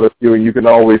pull you out of queue, and you can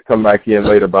always come back in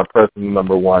later by pressing the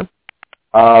number 1.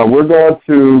 We're going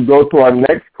to go to our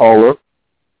next caller,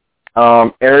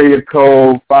 area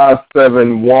code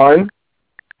 571,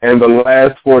 and the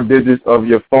last 4 digits of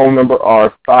your phone number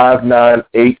are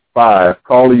 5985.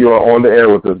 Caller, you are on the air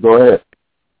with us. Go ahead.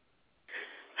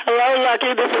 Hello,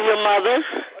 Lucky. This is your mother.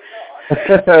 How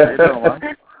you doing, Mom?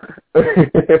 I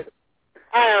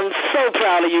am so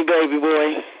proud of you, baby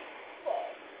boy.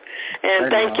 And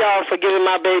thank y'all for giving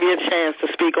my baby a chance to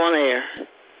speak on air.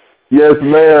 Yes,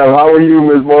 ma'am. How are you,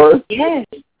 Ms. Morris? Yes.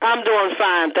 I'm doing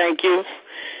fine, thank you.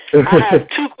 I have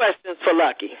 2 questions for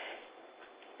Lucky.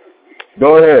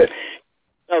 Go ahead.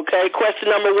 Okay, question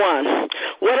number 1.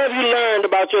 What have you learned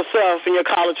about yourself in your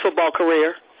college football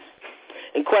career?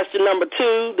 And question number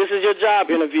 2, this is your job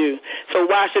interview. So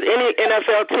why should any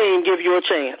NFL team give you a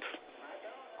chance?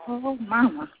 Oh,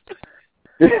 mama.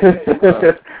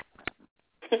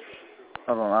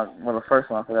 Hold on. Well, the first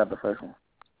one, I forgot the first one.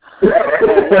 What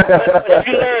have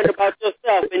you learned about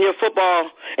yourself in your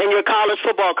college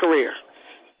football career?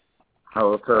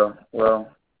 Well,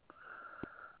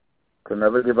 to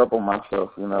never give up on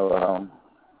myself,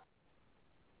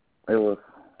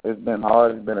 it's been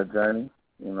hard, it's been a journey,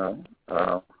 when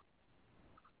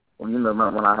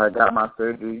I had got my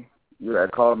surgery, you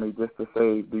had called me just to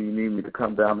say, do you need me to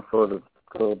come down for the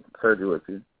surgery with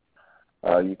you?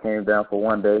 You came down for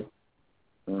 1 day,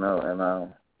 and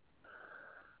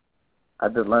I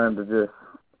just learned to just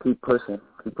keep pushing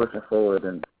forward,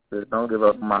 and just don't give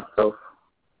up on myself.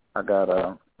 I got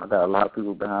a lot of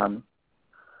people behind me,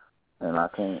 and I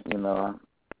can't,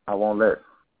 I won't let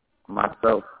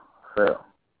myself fail.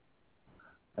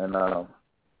 And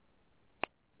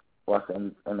watch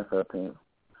the NFL team.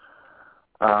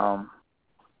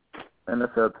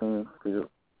 NFL team to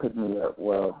pick me up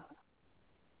well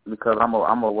because I'm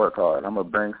a work hard. I'm gonna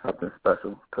bring something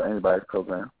special to anybody's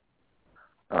program.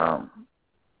 And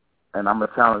I'm gonna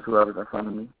challenge whoever's in front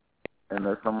of me. And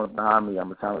there's someone behind me. I'm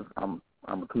gonna challenge. I'm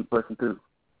gonna keep pushing through.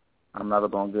 I'm not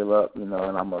gonna give up, and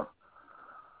I'm gonna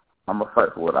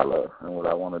fight for what I love and what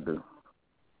I want to do.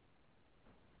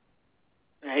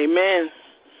 Amen.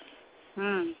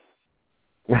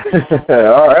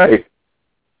 All right.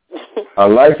 I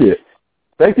like it.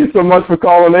 Thank you so much for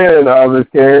calling in, Ms.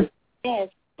 Karen. Yes.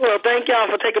 Well, thank y'all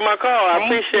for taking my call. I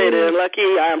appreciate it. And Lucky,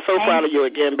 I am so proud of you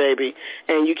again, baby.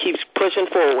 And you keep pushing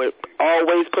forward,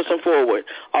 always pushing forward.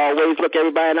 Always look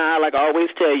everybody in the eye like I always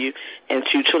tell you, and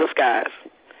shoot to the skies.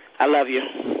 I love you.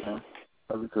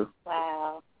 Love you too.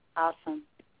 Wow. Awesome.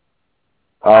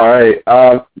 All right.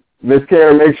 Ms.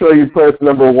 Karen, make sure you press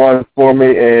number 1 for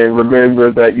me, and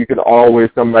remember that you can always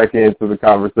come back into the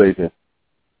conversation.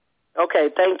 Okay,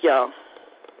 thank y'all.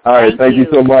 All right, thank you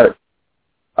so much.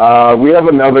 We have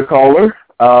another caller,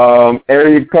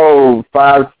 area code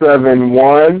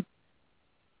 571,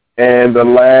 and the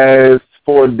last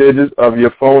 4 digits of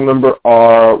your phone number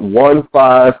are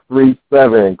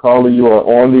 1537. Caller, you are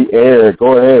on the air.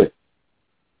 Go ahead.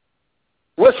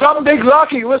 What's up, Big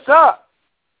Lucky? What's up?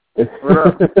 What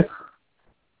up?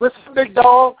 What's up, big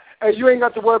dog? Hey, you ain't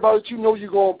got to worry about it. You know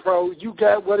you're going pro. You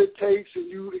got what it takes, and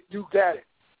you got it.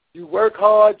 You work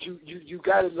hard. You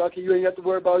got it, Lucky. You ain't got to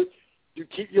worry about it. You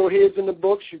keep your heads in the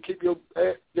books. You keep your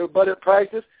butt at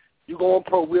practice. You going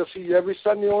pro. We'll see you every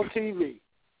Sunday on TV.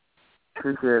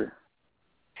 Appreciate it.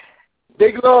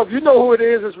 Big love. You know who it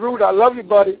is. It's Rude. I love you,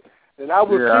 buddy. And I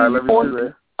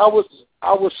will I will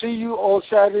see you on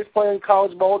Saturday playing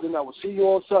college ball, and I will see you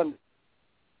on Sunday.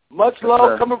 Much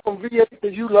love coming from VA to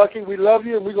you, Lucky. We love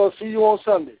you, and we're going to see you on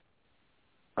Sunday.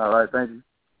 All right, thank you.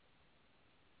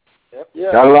 Yep,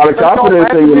 yeah. Got a lot of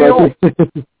confidence in you, Lucky.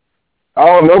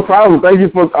 Oh, no problem. Thank you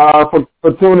for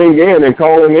tuning in and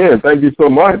calling in. Thank you so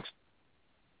much.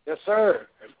 Yes, sir.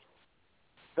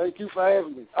 Thank you for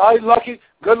having me. All right, Lucky.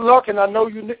 Good luck, and I know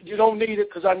you don't need it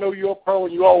because I know you're a pro,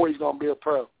 and you're always going to be a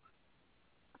pro.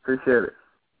 Appreciate it.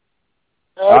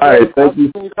 All right, thank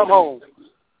you. When you come home.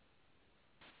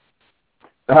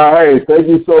 All right, thank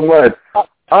you so much.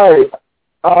 All right,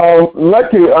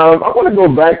 Lucky, I want to go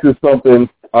back to something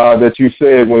that you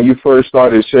said when you first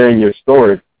started sharing your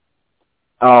story.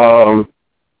 And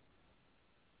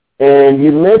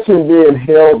you mentioned being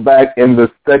held back in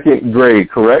the 2nd grade,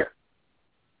 correct?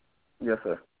 Yes,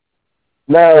 sir.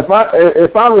 Now,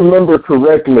 if I remember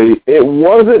correctly, it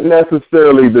wasn't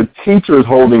necessarily the teachers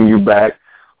holding you back.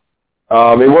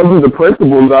 It wasn't the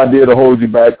principal's idea to hold you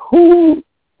back. Whose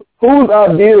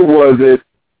idea was it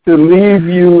to leave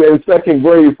you in 2nd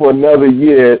grade for another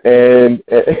year, and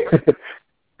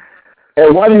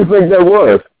why do you think that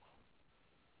was?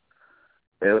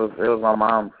 It was my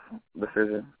mom's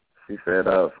decision. She said,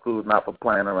 school's not for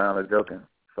playing around or joking.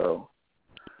 So,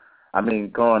 I mean,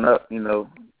 growing up, you know,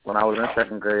 when I was in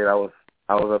 2nd grade, I was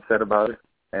upset about it.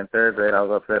 In 3rd grade, I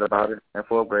was upset about it. In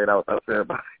 4th grade, I was upset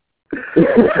about it.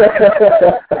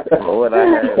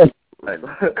 But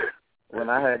when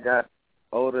I had got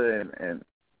older and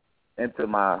into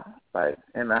my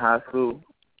in the high school,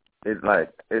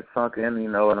 it sunk in, you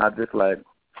know, and I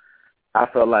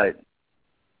felt like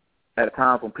at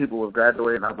times when people was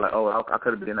graduating, I was like, oh, I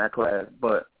could have been in that class,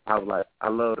 but I was like, I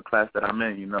love the class that I'm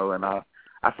in, you know, and I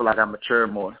feel like I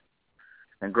matured more.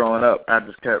 And growing up, I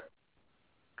just kept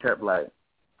I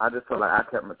just felt like I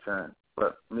kept maturing.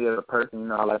 But me as a person, you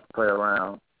know, I like to play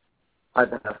around. I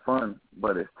like to have fun,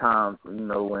 but it's times, you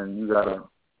know, when you gotta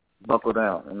buckle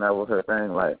down, and that was her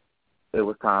thing. Like, it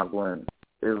was times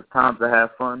to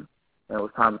have fun, and it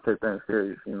was time to take things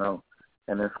serious, you know.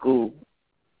 And in school,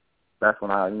 that's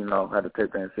when I, you know, had to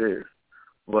take things serious.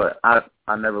 But I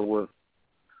never was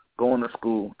going to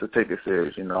school to take it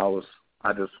serious, you know.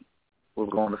 I just was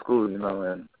going to school, you know,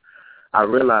 and I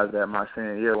realized that my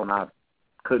senior year when I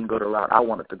couldn't go the route I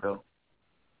wanted to go,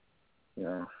 you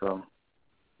know, so,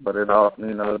 but it all,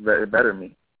 you know, it bettered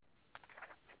me.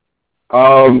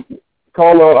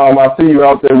 Caller, I see you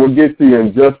out there. We'll get to you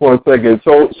in just 1 second.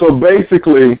 So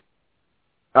basically,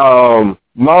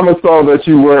 Mama saw that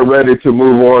you weren't ready to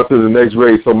move on to the next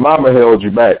grade, so Mama held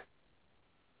you back.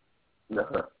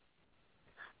 Uh-huh.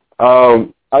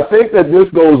 I think that this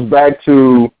goes back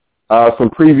to some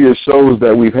previous shows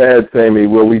that we've had, Tammy,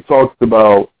 where we talked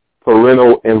about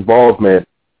parental involvement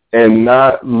and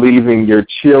not leaving your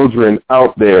children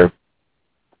out there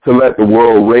to let the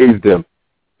world raise them.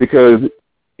 Because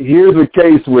here's a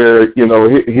case where, you know,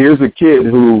 here's a kid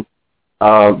who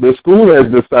the school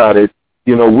has decided,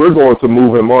 you know, we're going to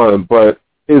move him on, but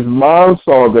his mom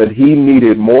saw that he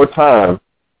needed more time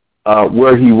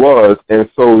where he was, and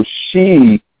so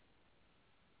she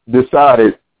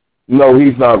decided, no,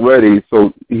 he's not ready,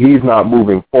 so he's not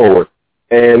moving forward.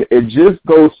 And it just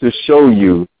goes to show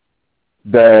you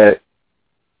that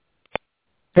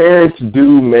parents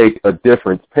do make a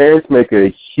difference. Parents make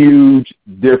a huge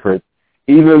difference.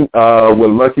 Even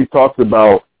when Lucky talks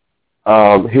about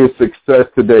his success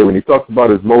today, when he talked about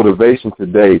his motivation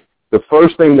today, the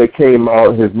first thing that came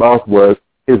out of his mouth was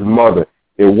his mother.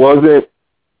 It wasn't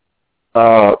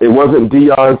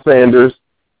Deion Sanders,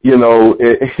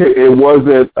 it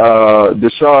wasn't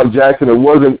Deshaun Jackson, it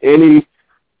wasn't any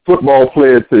football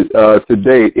player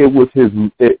today. It was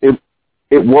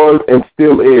it was and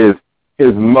still is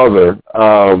his mother.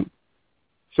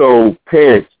 So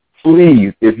parents,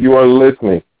 please, if you are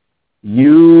listening,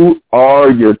 you are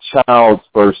your child's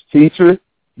first teacher.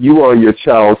 You are your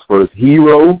child's first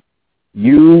hero.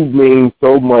 You mean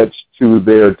so much to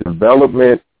their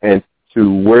development and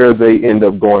to where they end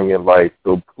up going in life.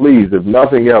 So please, if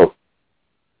nothing else,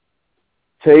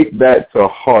 take that to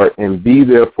heart and be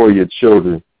there for your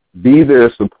children. Be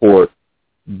their support.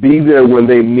 Be there when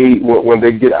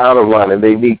they get out of line and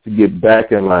they need to get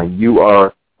back in line. You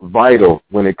are vital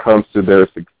when it comes to their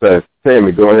success.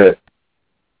 Tammy, go ahead.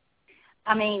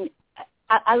 I mean,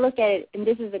 I look at it, and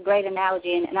this is a great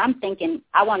analogy, and I'm thinking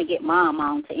I want to get Mom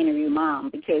on to interview Mom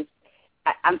because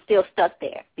I'm still stuck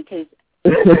there because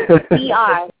we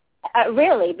are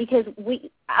really because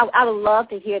I would love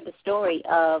to hear the story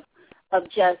of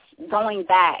just going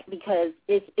back because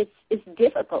it's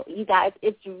difficult, you guys.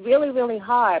 It's really, really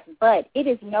hard, but it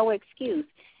is no excuse.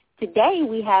 Today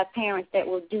we have parents that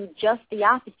will do just the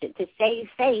opposite to save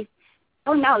face.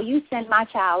 Oh, no, you send my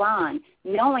child on,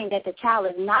 knowing that the child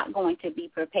is not going to be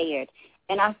prepared.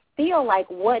 And I feel like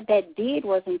what that did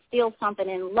was instill something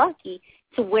in Lucky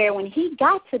to where when he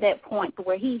got to that point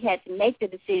where he had to make the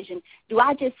decision, do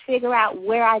I just figure out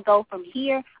where I go from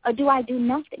here or do I do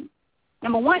nothing?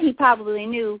 Number one, he probably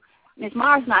knew Miss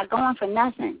Mars not going for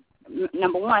nothing,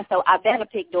 number one, so I better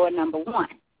pick door number one,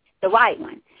 the right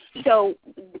one. So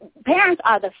parents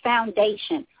are the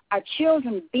foundation. Our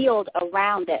children build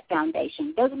around that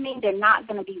foundation. Doesn't mean they're not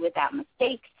going to be without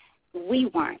mistakes. We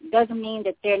weren't. Doesn't mean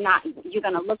that they're not. You're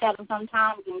going to look at them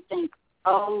sometimes and think,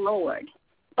 oh, Lord.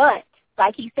 But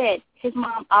like he said, his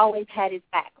mom always had his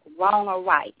back, wrong or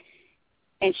right.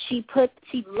 And she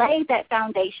laid that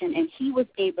foundation, and he was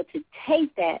able to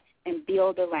take that and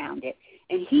build around it.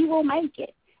 And he will make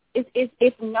it.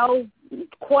 It's no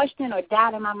question or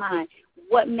doubt in my mind.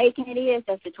 What making it is,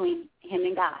 that's between him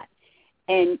and God.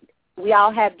 And we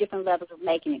all have different levels of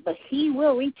making it, but he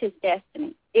will reach his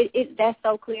destiny. That's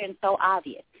so clear and so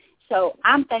obvious. So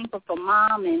I'm thankful for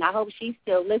Mom, and I hope she's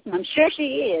still listening. I'm sure she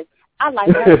is. I'd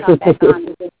like her to come back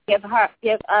on and give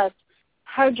us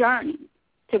her journey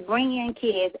to bring in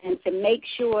kids and to make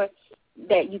sure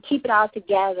that you keep it all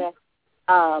together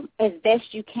as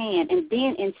best you can, and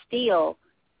then instill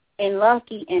in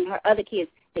Lucky and her other kids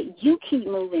that you keep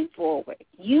moving forward.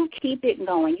 You keep it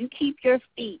going. You keep your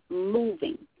feet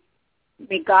moving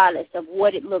regardless of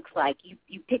what it looks like. You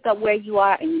pick up where you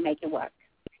are and you make it work.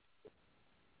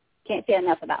 Can't say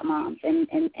enough about moms and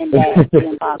dads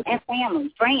being involved, and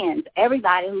family, friends,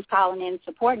 everybody who's calling in and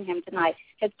supporting him tonight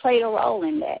has played a role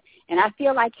in that. And I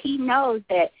feel like he knows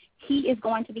that he is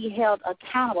going to be held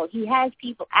accountable. He has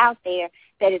people out there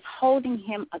that is holding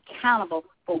him accountable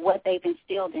for what they've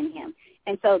instilled in him.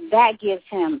 And so that gives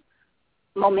him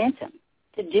momentum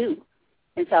to do.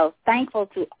 And so thankful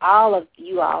to all of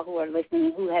you all who are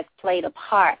listening who have played a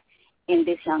part in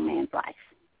this young man's life.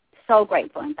 So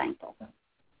grateful and thankful.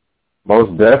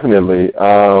 Most definitely.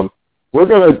 We're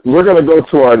gonna go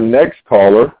to our next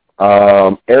caller,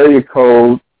 area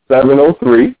code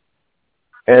 703,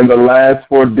 and the last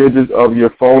four digits of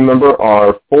your phone number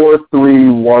are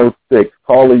 4316.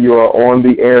 Caller, you are on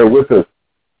the air with us.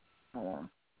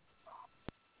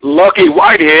 Lucky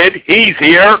Whitehead, he's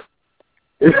here.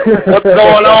 What's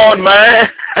going on, man?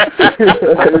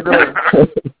 How you doing?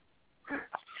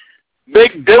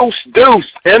 Big Deuce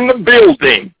in the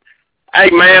building. Hey,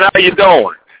 man, how you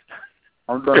doing?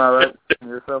 I'm doing all right.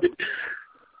 And yourself?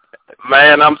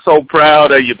 Man, I'm so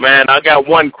proud of you, man. I got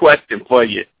one question for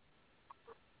you.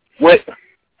 When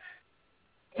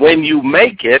you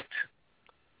make it,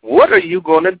 what are you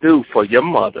going to do for your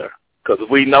mother? Because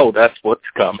we know that's what's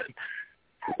coming.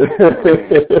 He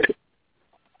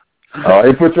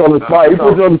put you on the spot. He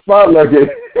put you on the spot, Lucky.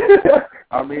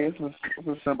 I mean, it's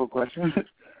a simple question. Since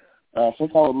I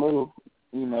was little,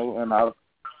 and I was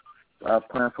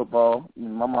playing football,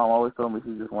 my mom always told me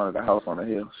she just wanted a house on the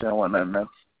hill. She didn't want nothing else.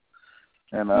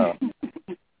 And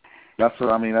that's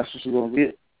what she's gonna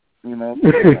get. Amen,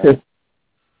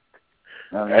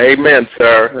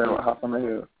 sir. A house on the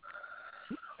hill.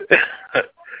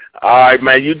 All right,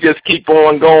 man. You just keep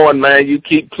on going, man. You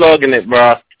keep plugging it,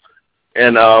 bro.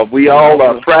 And we all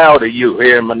are proud of you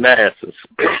here in Manassas.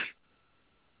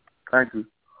 Thank you.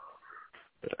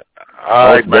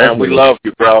 All right, man. We love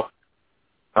you, bro.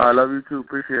 I love you too.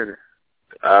 Appreciate it.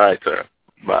 All right, sir.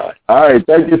 Bye. All right.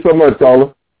 Thank you so much,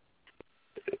 caller.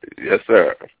 Yes,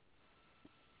 sir.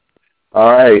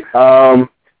 All right.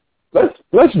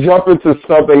 Let's jump into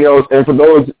something else. And for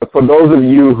those of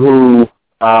you who've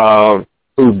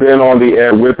been on the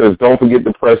air with us, don't forget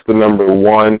to press the number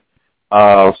 1,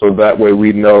 so that way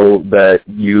we know that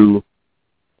you.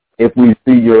 If we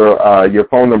see your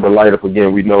phone number light up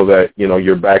again, we know that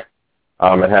you're back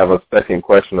and have a second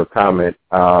question or comment.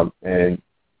 And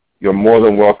you're more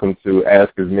than welcome to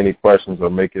ask as many questions or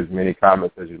make as many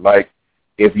comments as you like.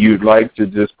 If you'd like to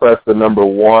just press the number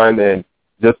 1 and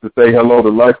just to say hello to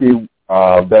Lucky,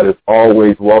 that is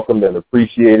always welcomed and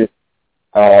appreciated.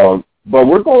 But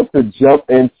we're going to jump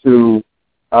into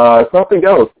something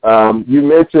else. You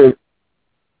mentioned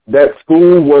that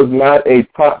school was not a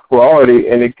top priority,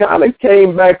 and it kind of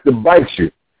came back to bite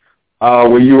you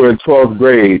when you were in 12th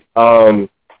grade.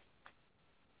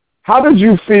 How did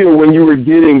you feel when you were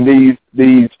getting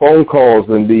these phone calls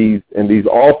and these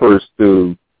offers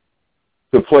to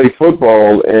play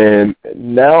football, and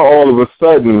now all of a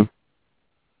sudden,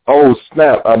 oh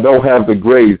snap, I don't have the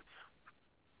grades?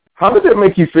 How did that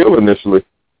make you feel initially?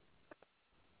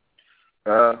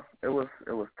 It was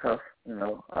tough,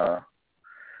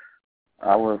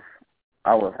 I was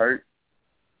hurt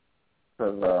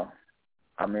because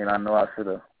I know I should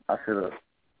have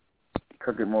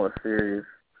took it more serious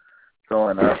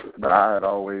growing up, but I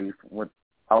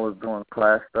was doing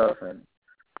class stuff and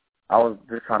I was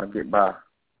just trying to get by,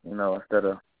 instead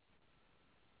of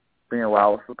being where I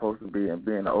was supposed to be and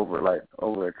being an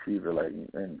overachiever,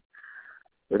 and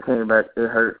it came back, it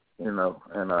hurt, and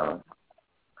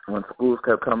when schools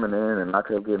kept coming in and I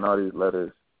kept getting all these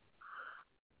letters,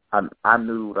 I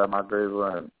knew that my grades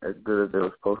weren't as good as they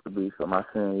were supposed to be, so my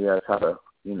senior year I tried to,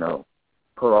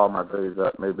 put all my grades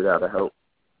up. Maybe that would help.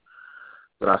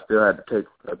 But I still had to take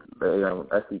the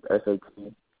SAT,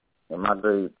 and my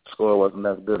grade score wasn't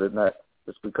as good as that,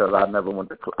 just because I never went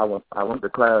to I went to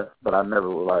class, but I never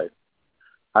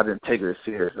I didn't take it as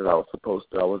serious as I was supposed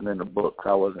to. I wasn't in the books.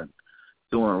 I wasn't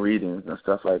doing readings and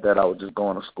stuff like that. I was just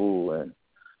going to school, and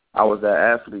I was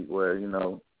that athlete where,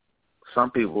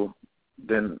 some people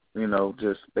didn't,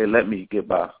 just they let me get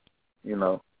by,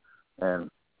 and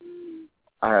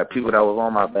I had people that was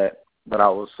on my back, but I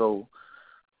was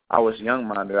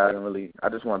young-minded. I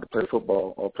just wanted to play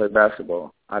football or play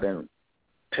basketball. I didn't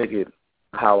take it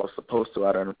how I was supposed to.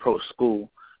 I didn't approach school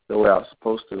the way I was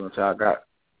supposed to until I got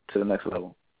to the next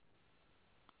level.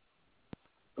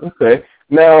 Okay.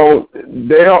 Now,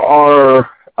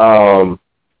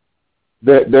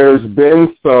 there's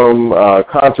been some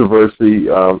controversy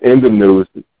in the news.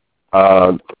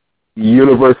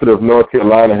 University of North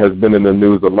Carolina has been in the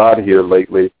news a lot here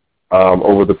lately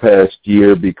over the past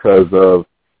year because of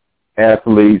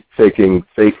athletes taking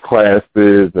fake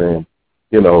classes and,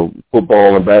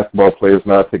 football and basketball players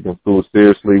not taking school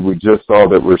seriously. We just saw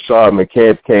that Rashad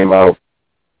McCants came out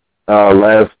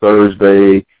last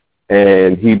Thursday,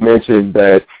 and he mentioned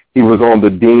that he was on the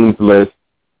dean's list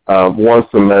one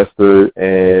semester,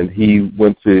 and he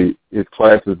went to his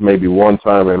classes maybe one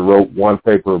time and wrote one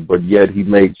paper, but yet he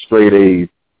made straight A's.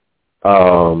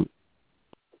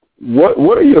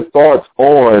 What are your thoughts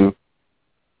on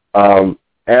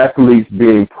athletes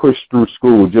being pushed through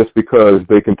school just because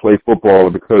they can play football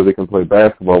or because they can play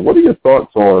basketball? What are your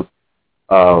thoughts on,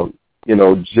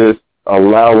 just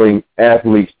allowing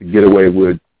athletes to get away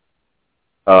with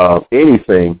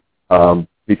anything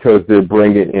because they're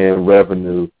bringing in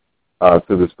revenue to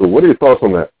the school? What are your thoughts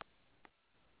on that?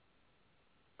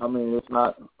 I mean, it's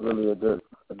not really a good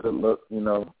look,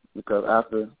 because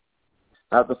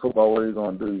after football, what are you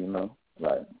going to do,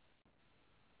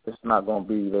 it's not going to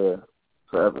be there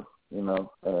forever,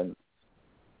 and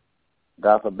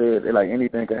God forbid,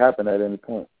 anything could happen at any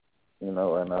point, and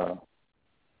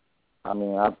I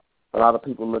mean, a lot of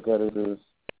people look at it as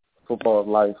football is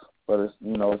life, but it's,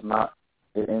 it's not,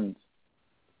 it ends,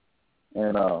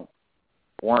 and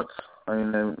once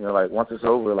it's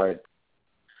over,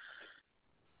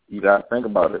 you got to think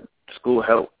about it. School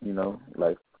help,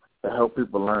 to help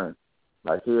people learn.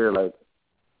 Here,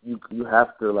 you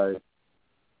have to,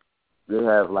 they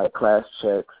have, class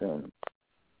checks, and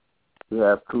we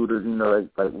have tutors,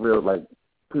 real,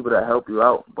 people that help you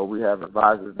out, but we have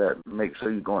advisors that make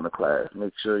sure you go into class,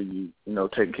 make sure you,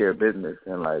 take care of business.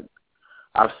 And,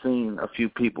 I've seen a few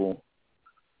people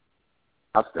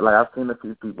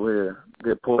here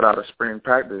get pulled out of spring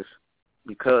practice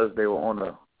because they were on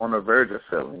the verge of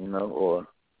failing, or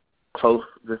close,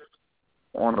 just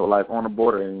on the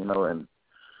border, and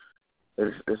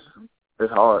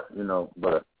it's hard,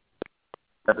 but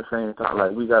at the same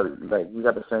time, we got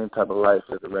the same type of life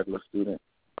as a regular student,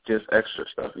 just extra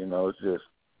stuff, you know.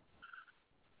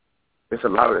 It's a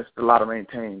lot to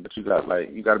maintain, but you got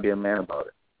to be a man about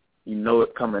it. You know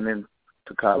it coming in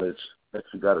to college that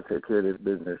you got to take care of this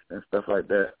business and stuff like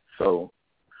that. So,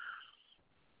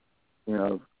 you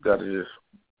know, got to just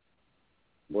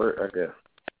work, I guess.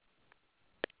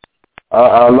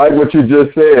 I like what you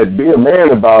just said. Be a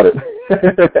man about it.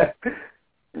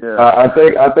 Yeah. I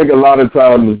think a lot of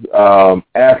times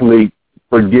athletes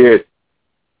forget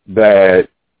that,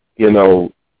 you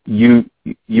know,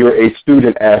 you're a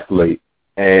student athlete,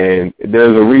 and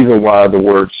there's a reason why the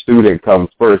word student comes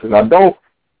first. And I don't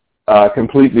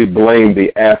completely blame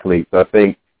the athletes. I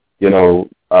think, you know,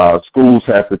 schools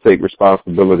have to take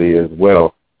responsibility as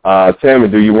well. Tammy,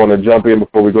 do you want to jump in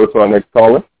before we go to our next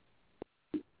caller?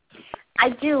 I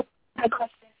do. My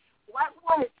question: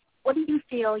 what do you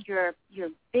feel your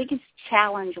biggest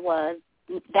challenge was?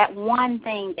 That one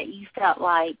thing that you felt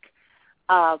like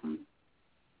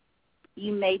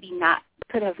you maybe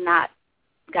could have not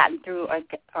gotten through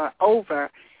or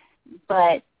over,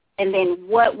 and then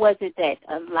what was it that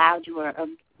allowed you or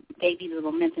gave you the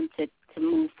momentum to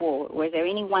move forward? Was there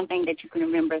any one thing that you can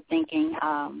remember thinking,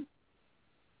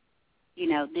 you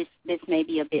know, this may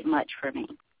be a bit much for me,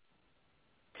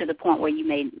 to the point where you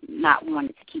may not want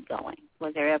it to keep going?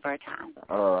 Was there ever a time?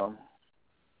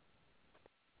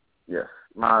 Yes.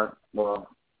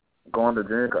 Going to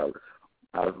junior college,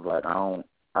 I was like,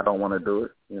 I don't want to do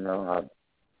it. You know,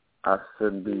 I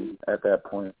shouldn't be at that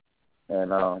point.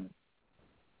 And I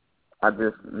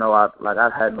just know I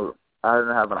didn't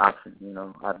have an option, you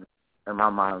know, in my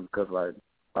mind, because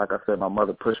like I said, my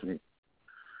mother pushed me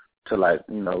to, like,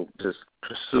 you know, just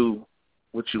pursue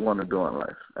what you want to do in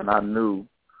life. And I knew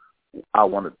I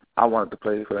wanted to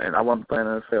play and I wanted to play in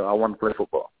the NFL. I wanted to play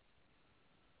football.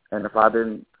 And if I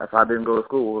didn't go to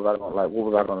school, what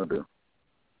was I gonna do?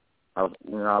 I was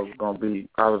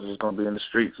just gonna be in the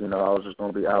streets. You know, I was just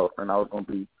gonna be out, and I was gonna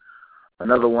be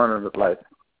another one of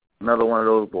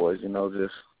those boys. You know,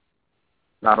 just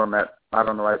not on the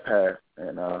right path.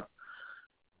 And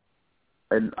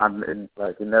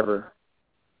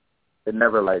it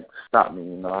never like stopped me.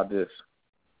 You know,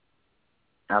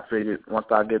 I figured once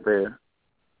I get there,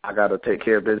 I got to take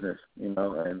care of business, you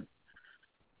know. And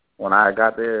when I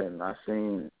got there and I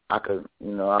seen I could,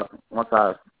 you know, once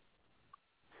I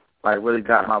really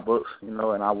got my books, you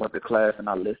know, and I went to class and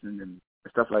I listened and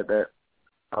stuff like that,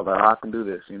 I was like, I can do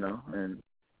this, you know. And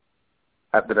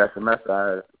after that semester, I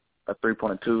had a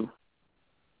 3.2.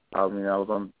 I mean, I was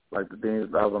on I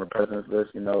was on the president's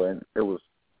list, you know, and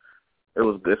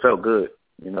it felt good,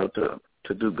 you know, to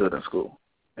do good in school.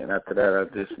 And after that, I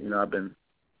just, you know,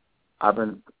 I've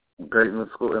been great in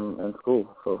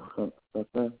school. So since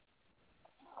then.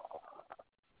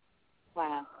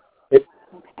 Wow.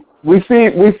 We see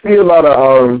a lot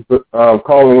of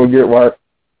calling. We'll get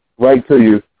right to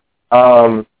you.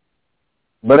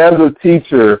 But as a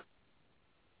teacher,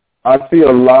 I see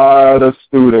a lot of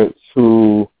students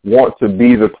who want to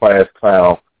be the class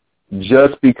clown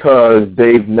just because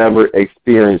they've never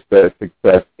experienced that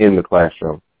success in the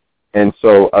classroom. And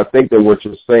so I think that what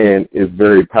you're saying is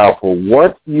very powerful.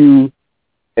 Once you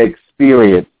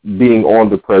experience being on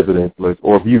the president's list,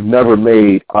 or if you've never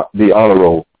made the honor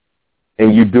roll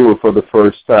and you do it for the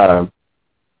first time,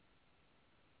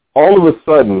 all of a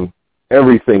sudden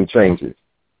everything changes,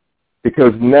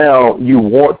 because now you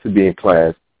want to be in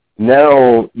class.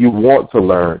 Now you want to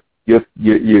learn.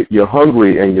 You're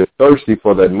hungry and you're thirsty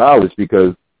for that knowledge,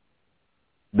 because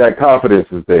that confidence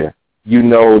is there. You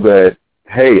know that,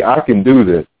 hey, I can do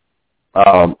this.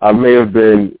 I may have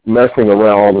been messing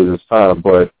around all of this time,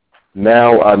 but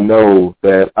now I know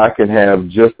that I can have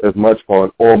just as much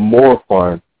fun or more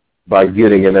fun by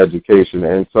getting an education.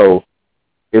 And so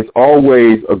it's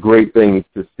always a great thing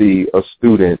to see a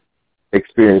student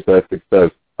experience that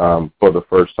success for the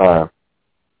first time.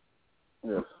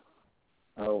 Yes.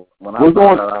 When I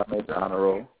found out I made the honor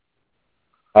roll,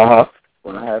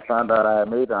 when I had found out I had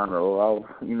made the honor roll, I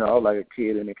was like a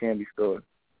kid in a candy store.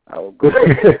 I would go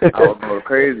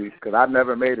crazy, because I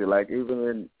never made it. Like,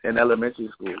 even in elementary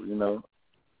school, you know,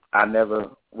 I never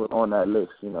was on that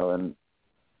list, you know. And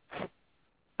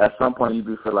at some point, you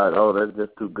do feel like, oh, that's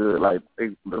just too good, like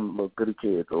them little goody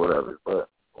kids or whatever. But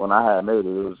when I had made it,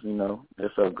 it was, you know,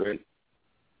 it felt great.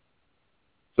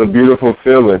 It's a beautiful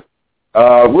feeling.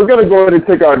 We're going to go ahead and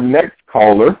take our next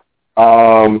caller.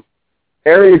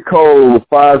 Area code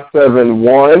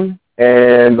 571,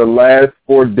 and the last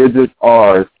four digits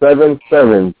are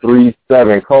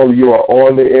 7737. Caller, you are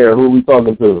on the air. Who are we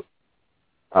talking to?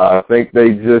 I think they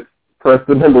just pressed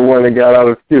the number one and got out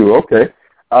of queue. Okay.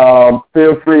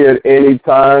 Feel free at any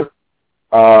time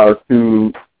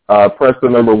to press the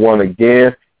number 1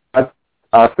 again.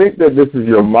 I think that this is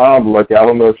your mom, Lucky. I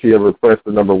don't know if she ever pressed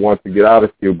the number 1 to get out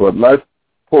of queue, but let's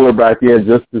pull her back in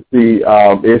just to see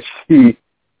if she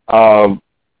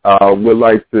would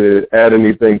like to add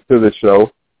anything to the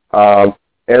show.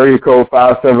 Area code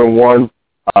 571,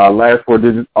 last 4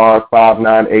 digits are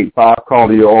 5985.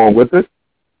 Caller, you're on with us.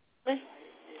 What,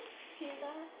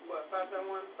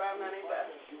 571, 5985?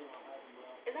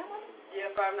 Is that one? Yeah,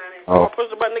 5985. Oh. Push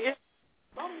the button again?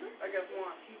 I guess 1.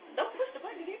 Don't push the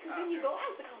button again because then you go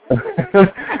out.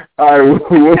 All right,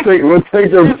 we'll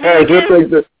take them back.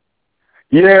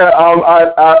 Yeah,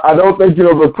 I don't think you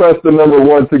ever pressed the number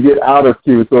 1 to get out of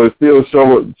queue, so it's still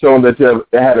showing that you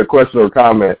had a question or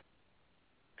comment.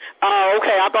 Oh,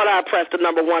 okay. I thought I pressed the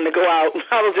number 1 to go out.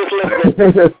 I was just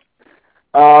listening.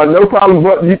 No problem.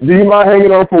 But do you mind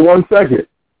hanging on for 1 second?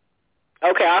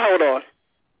 Okay, I'll hold on.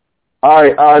 All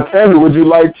right, Tammy, would you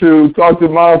like to talk to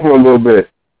Mom for a little bit?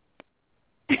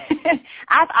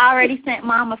 I've already sent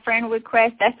Mom a friend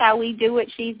request. That's how we do it.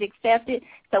 She's accepted.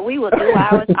 So we will do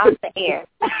ours off the air.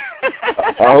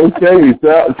 Okay,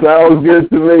 sounds good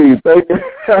to me. Thank you.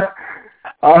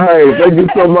 All right, thank you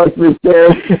so much, Miss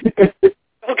Tammy.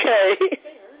 Okay.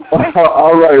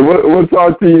 All right, we'll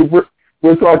talk to you.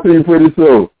 We'll talk to you pretty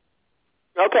soon.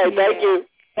 Okay, thank you.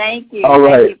 Thank you. All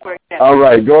right. Thank you All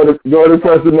right. Go to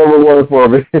press the number 1 for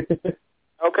me.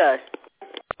 Okay.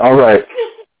 All right.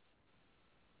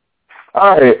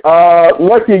 All right.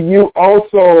 Lucky, you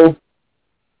also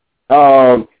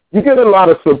you get a lot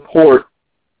of support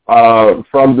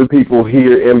from the people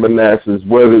here in Manassas,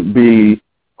 whether it be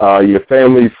your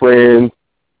family, friends,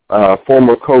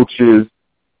 former coaches,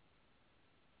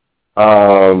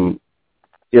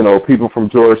 people from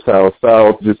Georgetown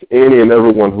South, just any and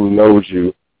everyone who knows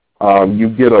you. You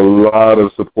get a lot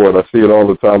of support. I see it all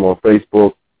the time on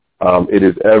Facebook. It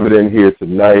is evident here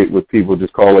tonight with people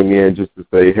just calling in just to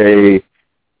say, hey,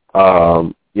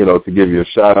 to give you a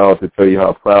shout out, to tell you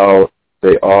how proud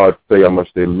they are, to say how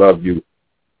much they love you.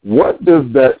 What does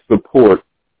that support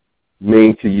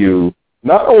mean to you,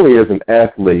 not only as an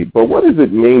athlete, but what does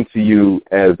it mean to you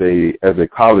as a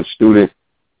college student?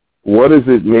 What does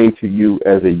it mean to you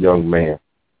as a young man?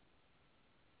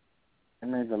 It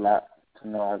means a lot to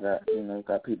know I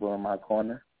got people in my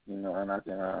corner, and I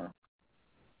can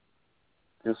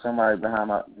just somebody got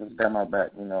my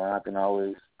back, and I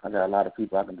got a lot of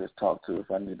people I can just talk to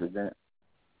if I need to vent,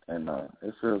 and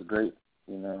it feels great,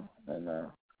 and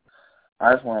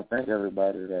I just want to thank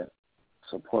everybody that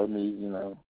support me,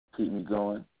 keep me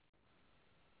going,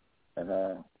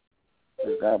 and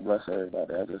just God bless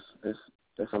everybody.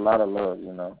 It's a lot of love,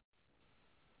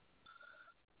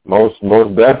 Most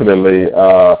definitely.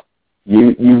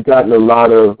 You've gotten a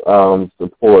lot of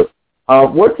support.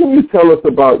 What can you tell us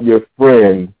about your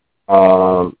friend?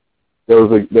 There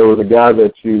was a guy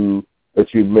that you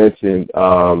mentioned.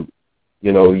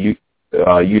 You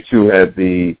two had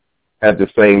the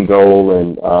same goal,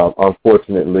 and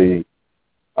unfortunately,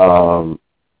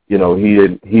 he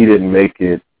didn't make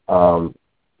it.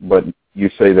 But you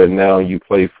say that now you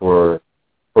play for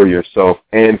yourself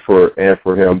and for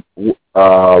him.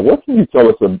 What can you tell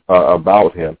us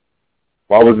about him?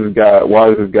 Why was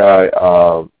this guy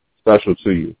special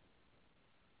to you?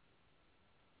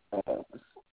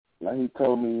 Like he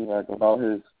told me about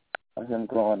him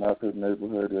growing up, his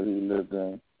neighborhood that he lived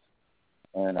in,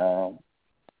 and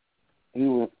he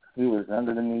was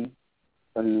younger than me,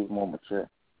 but he was more mature,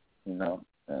 and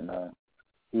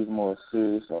he was more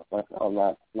serious a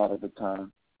lot of the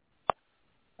time,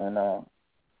 and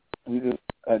he just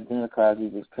at junior college he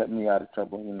just kept me out of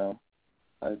trouble,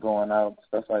 like going out,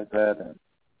 stuff like that, and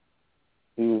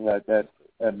he was like that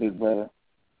big brother.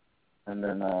 And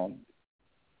then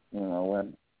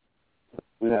when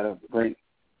we had a great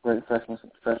freshman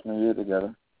year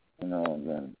together, and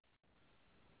then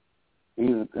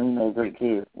he was a great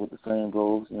kid with the same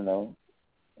goals,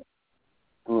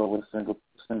 grew up with a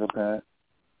single parent,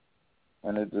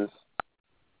 and it just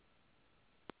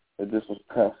was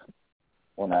tough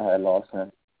when I had lost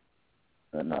him.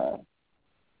 And I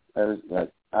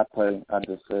play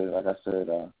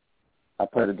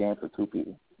the game for two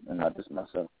people and not just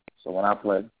myself. So when I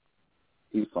play,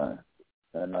 he's playing.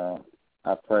 And I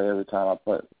pray every time I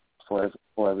play for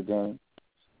every game.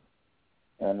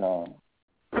 And I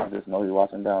just know he's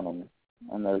watching down on me.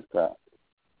 I know he's proud.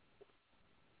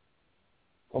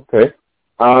 Okay.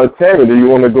 Tammy, do you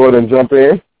want to go ahead and jump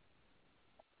in?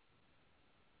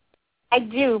 I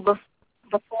do.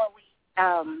 Before we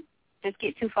just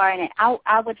get too far in it,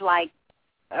 I would like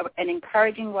an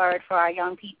encouraging word for our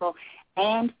young people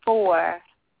and for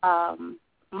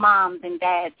moms and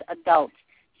dads, adults.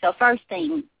 So first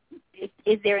thing,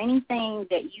 is there anything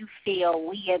that you feel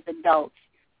we as adults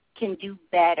can do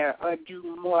better or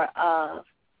do more of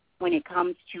when it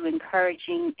comes to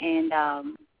encouraging and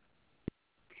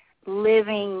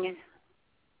living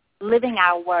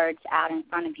our words out in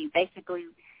front of you, basically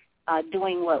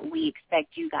doing what we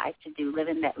expect you guys to do,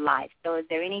 living that life? So is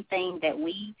there anything that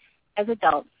we as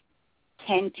adults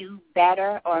can do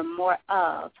better or more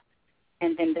of?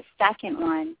 And then the second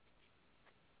one,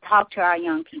 talk to our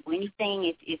young people. Anything,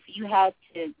 if you had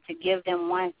to give them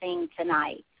one thing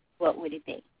tonight, what would it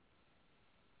be?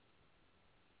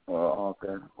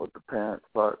 Okay, with the parents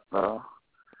part,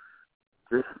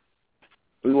 just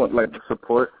we want like the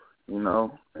support,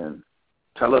 and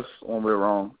tell us when we're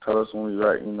wrong, tell us when we're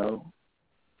right,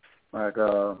 like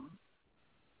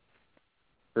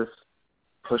just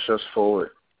push us forward.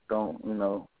 Don't,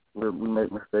 we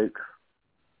make mistakes,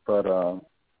 but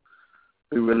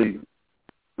we really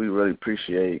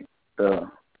appreciate the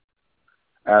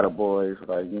attaboys,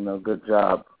 like, good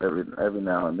job every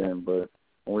now and then, but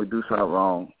when we do something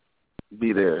wrong,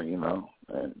 be there, and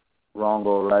wrong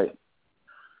or right.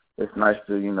 It's nice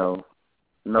to, know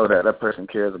that person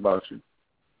cares about you.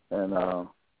 And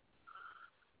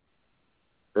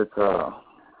it's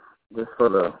just for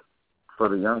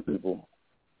the young people,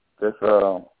 just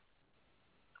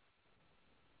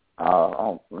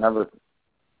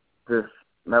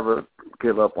never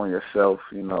give up on yourself,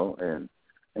 and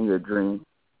your dream.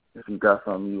 If you got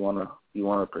something you wanna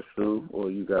pursue,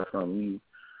 or you got something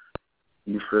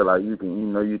you feel like you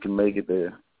can make it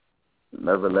there,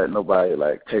 never let nobody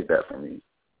take that from you,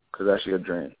 because that's your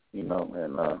dream, and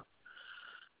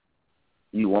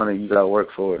you want it, you gotta work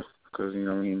for it, because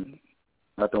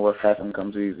nothing what's happening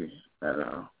comes easy,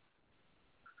 and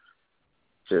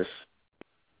just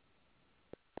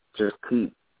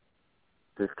keep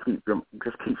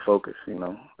focused,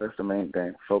 that's the main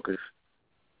thing, focus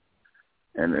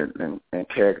and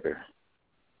character.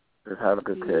 Just have a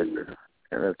good character,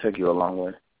 and it'll take you a long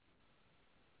way.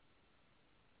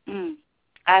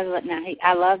 I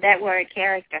love that word,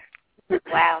 character.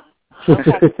 Wow.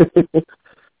 Okay.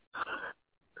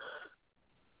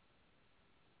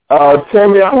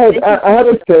 Tammy, I had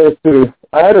a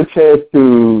chance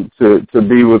to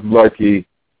be with Lucky,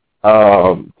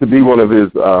 to be one of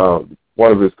his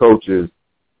coaches,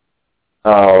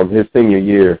 his senior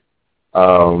year.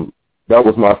 That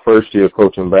was my first year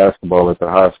coaching basketball at the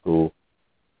high school.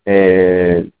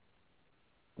 And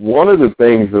one of the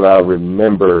things that I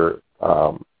remember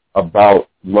about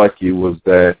Lucky was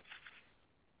that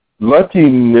Lucky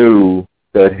knew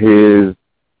that his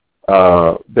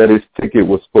ticket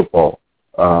was football.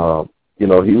 He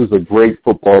was a great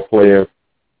football player.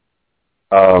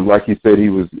 Like he said, he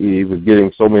was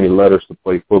getting so many letters to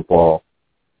play football.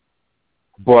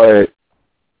 But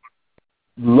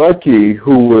Lucky,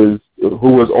 who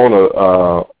was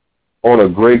on a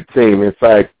great team. In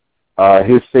fact,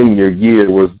 his senior year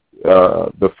was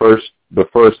the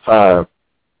first time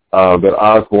that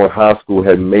Osborne High School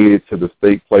had made it to the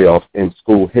state playoffs in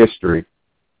school history.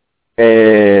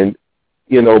 And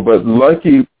but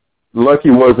Lucky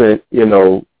wasn't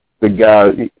the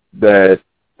guy that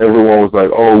everyone was like,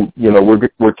 oh,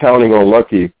 we're counting on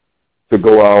Lucky to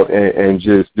go out and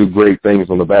just do great things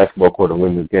on the basketball court and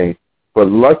win this game. But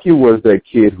Lucky was that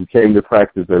kid who came to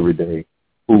practice every day,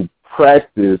 who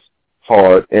practiced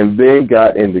hard, and then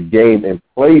got in the game and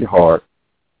played hard.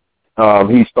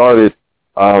 He started,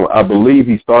 I believe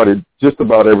he started just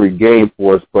about every game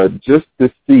for us, but just to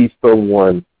see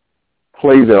someone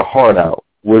play their heart out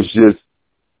was just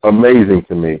amazing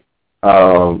to me.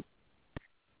 And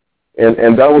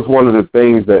that was one of the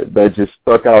things that just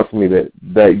stuck out to me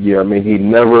that year. I mean, he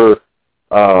never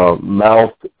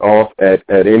mouthed off at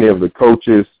any of the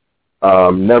coaches,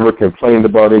 never complained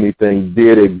about anything,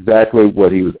 did exactly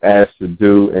what he was asked to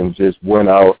do, and just went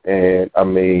out. And, I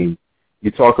mean, you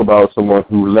talk about someone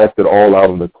who left it all out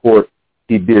on the court.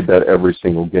 He did that every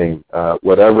single game.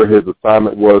 Whatever his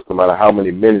assignment was, no matter how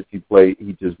many minutes he played,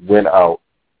 he just went out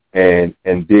and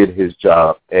did his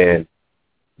job. And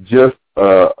just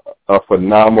a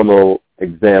phenomenal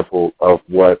example of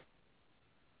what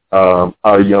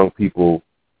our young people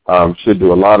should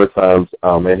do a lot of times.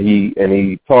 And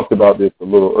he talked about this a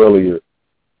little earlier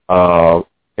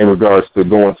in regards to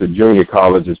going to junior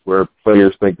colleges where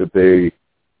players think that they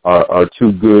are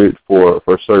too good for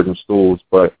certain schools.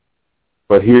 But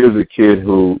here's a kid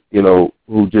who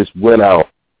just went out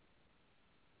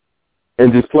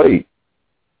and just played.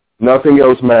 Nothing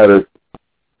else mattered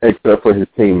except for his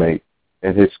teammates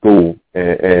and his school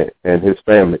and his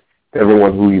family,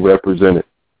 everyone who he represented.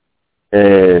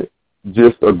 And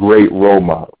just a great role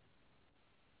model.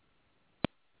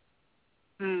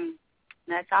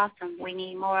 That's awesome. We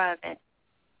need more of it.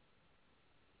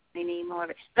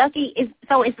 Lucky is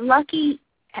Lucky.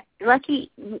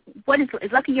 What is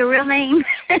Lucky your real name?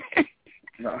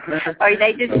 No. Or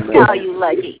they just call you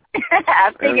Lucky?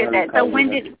 I figured that. So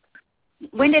when did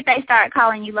they start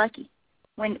calling you Lucky?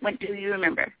 When do you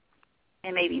remember?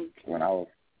 And maybe when I was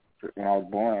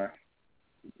born.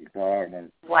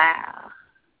 Wow.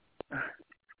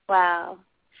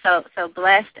 So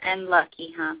blessed and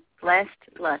lucky, huh? Blessed,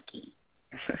 lucky.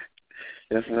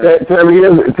 Yes, sir. Tammy, he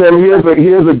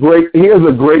has a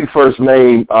great first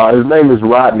name. His name is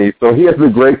Rodney, so he has a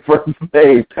great first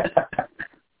name.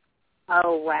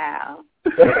 Oh wow.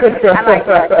 I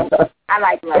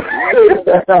like Lucky.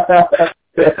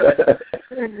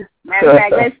 Matter of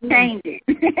fact, let's change it.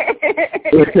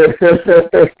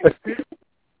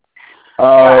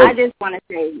 Well, I just want to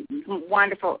say,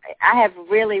 wonderful. I have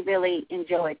really, really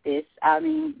enjoyed this. I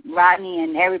mean, Rodney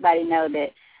and everybody know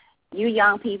that you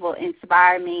young people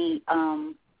inspire me.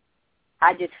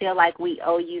 I just feel like we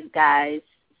owe you guys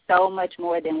so much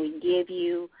more than we give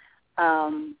you.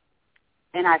 And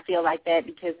I feel like that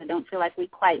because I don't feel like we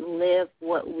quite live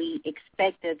what we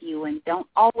expect of you and don't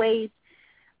always,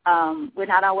 we're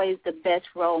not always the best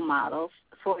role models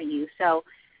for you. So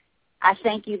I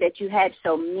thank you that you had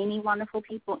so many wonderful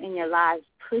people in your lives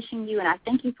pushing you, and I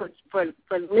thank you for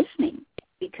listening,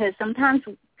 because sometimes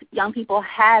young people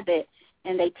have it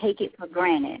and they take it for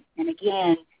granted. And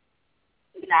again,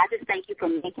 I just thank you for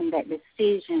making that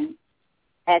decision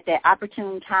at that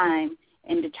opportune time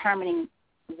and determining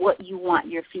what you want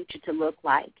your future to look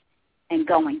like and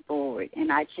going forward.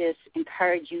 And I just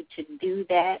encourage you to do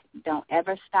that. Don't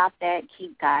ever stop that.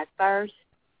 Keep God first.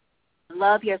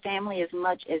 Love your family as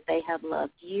much as they have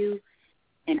loved you.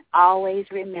 And always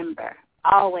remember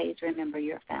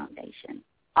your foundation.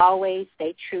 Always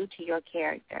stay true to your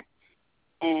character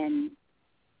and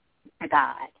to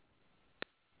God.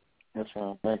 That's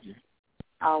right. Thank you.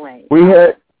 Always. We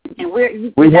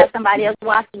got somebody else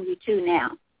watching you too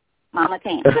now. Mama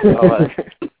Tammy.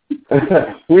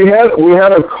 we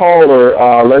had a caller.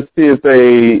 Let's see if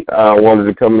they wanted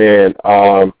to come in.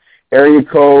 Area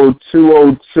code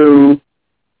 202,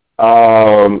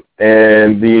 and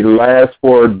the last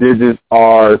four digits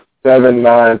are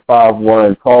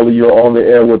 7951. Caller, you're on the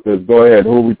air with us. Go ahead.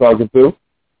 Who are we talking to?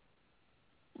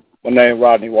 My name is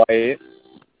Rodney Whitehead.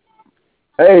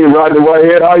 Hey, Rodney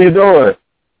Whitehead, how you doing?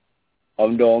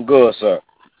 I'm doing good, sir.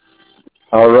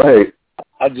 All right.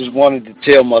 I just wanted to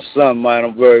tell my son, man,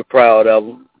 I'm very proud of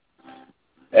him.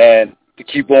 And to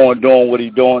keep on doing what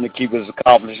he's doing, to keep his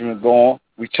accomplishment going.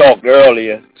 We talked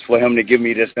earlier for him to give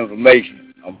me this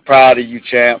information. I'm proud of you,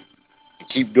 champ.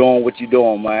 Keep doing what you're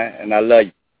doing, man, and I love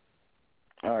you.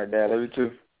 All right, Dad. Love you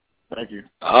too. Thank you.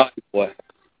 All right, boy.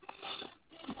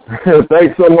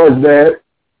 Thanks so much, Dad.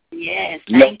 Yes,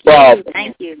 no problem.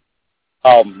 Thank you.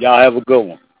 Y'all have a good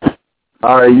one.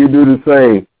 All right, you do the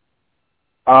same.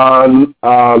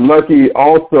 Lucky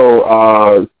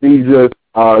also, C.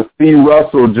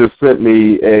 Russell just sent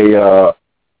me a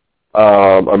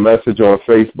message on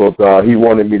Facebook. He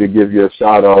wanted me to give you a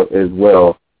shout out as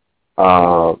well.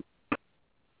 So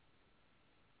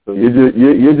you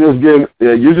just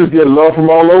getting love from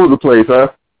all over the place, huh?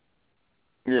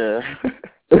 Yeah.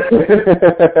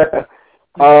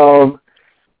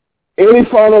 Any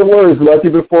final words, Lucky,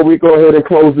 before we go ahead and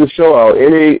close this show out?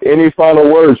 Any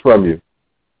final words from you?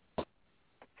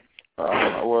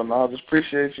 Well, no, I just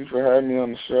appreciate you for having me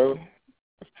on the show,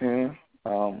 Tim.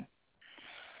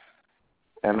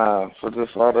 And for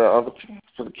just all the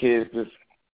for the kids, just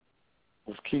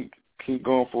keep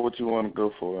going for what you want to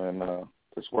go for, and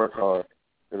just work hard.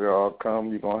 It'll all come.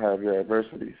 You're gonna have your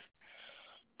adversities,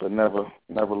 but never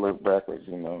look backwards,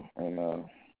 and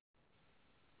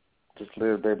just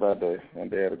live day by day, one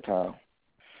day at a time,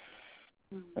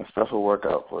 and stuff will work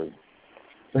out for you.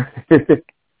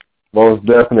 Most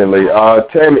definitely.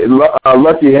 Tammy,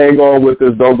 Lucky, hang on with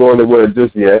us. Don't go anywhere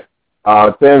just yet.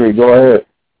 Tammy, go ahead.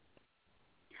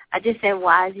 I just said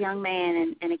wise young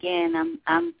man, and again,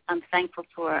 I'm thankful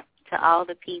to all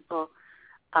the people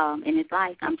in his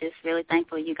life. I'm just really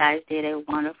thankful you guys did a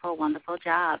wonderful, wonderful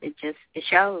job. It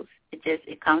shows.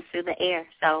 It comes through the air.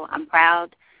 So I'm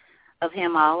proud of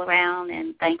him all around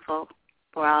and thankful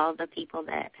for all the people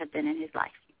that have been in his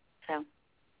life. So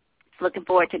looking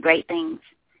forward to great things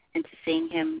and to seeing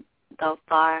him go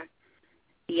far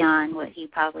beyond what he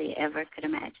probably ever could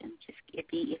imagine. Just if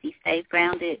he stays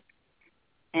grounded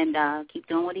and keep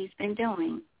doing what he's been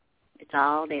doing, it's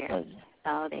all there. It's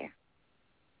all there.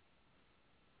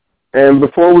 And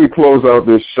before we close out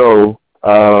this show,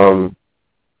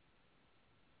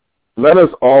 let us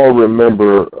all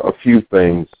remember a few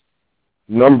things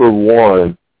number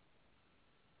one,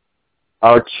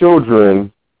 our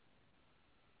children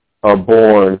are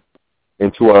born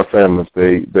into our families.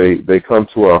 They come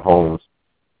to our homes.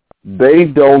 They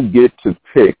don't get to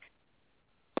pick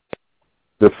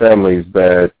the families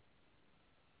that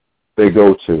they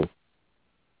go to.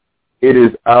 It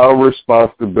is our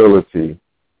responsibility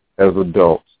as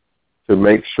adults to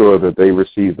make sure that they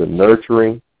receive the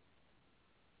nurturing,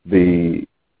 the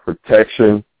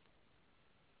protection,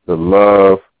 the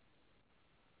love,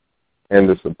 and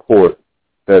the support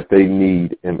that they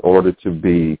need in order to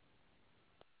be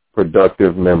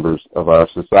productive members of our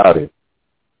society.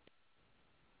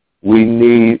 We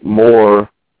need more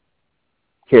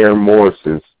Karen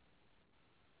Morrises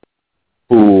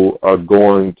who are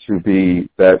going to be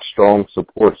that strong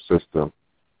support system,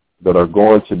 that are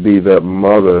going to be that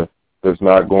mother that's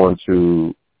not going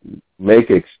to make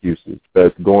excuses,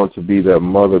 that's going to be that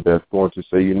mother that's going to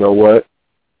say, you know what,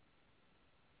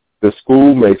 the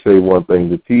school may say one thing,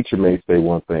 the teacher may say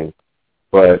one thing,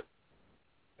 but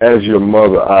as your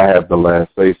mother, I have the last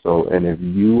say-so, and if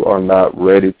you are not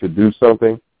ready to do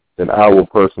something, then I will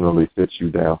personally sit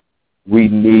you down. We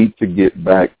need to get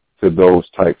back to those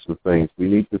types of things. We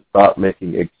need to stop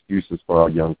making excuses for our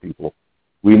young people.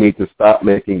 We need to stop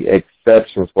making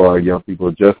exceptions for our young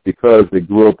people just because they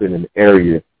grew up in an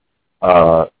area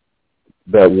that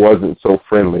wasn't so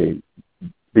friendly,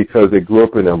 because they grew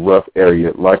up in a rough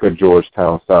area like a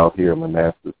Georgetown South here in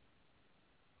Manassas.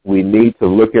 We need to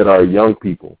look at our young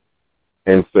people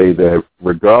and say that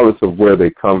regardless of where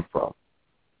they come from,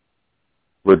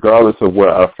 regardless of where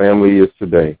our family is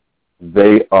today,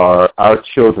 our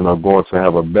children are going to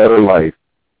have a better life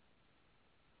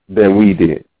than we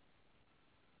did.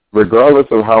 Regardless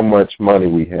of how much money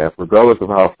we have, regardless of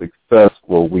how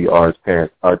successful we are as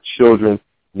parents, our children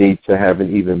need to have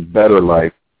an even better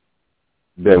life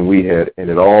than we had, and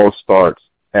it all starts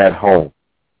at home.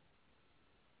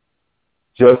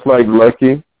 Just like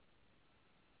Lucky,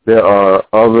 there are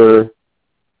other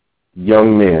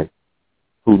young men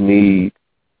who need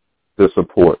the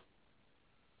support.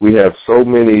 We have so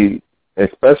many,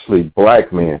 especially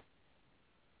black men,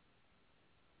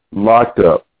 locked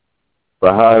up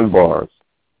behind bars.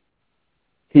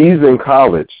 He's in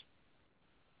college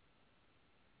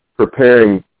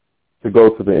preparing to go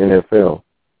to the NFL.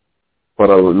 But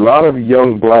a lot of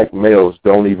young black males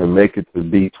don't even make it to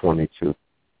be 22.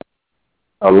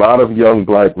 A lot of young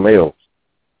black males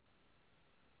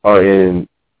are in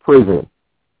prison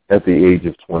at the age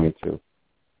of 22.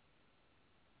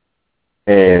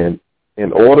 And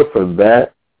in order for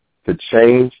that to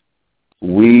change,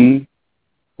 we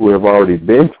who have already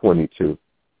been 22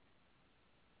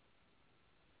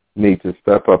 need to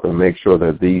step up and make sure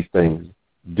that these things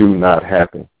do not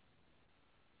happen.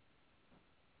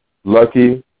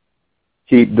 Lucky,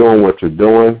 keep doing what you're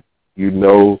doing. You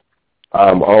know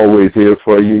I'm always here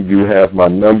for you. You have my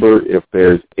number. If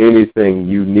there's anything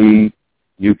you need,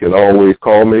 you can always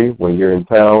call me when you're in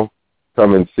town.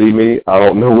 Come and see me. I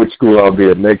don't know which school I'll be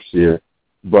at next year,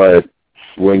 but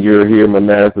when you're here in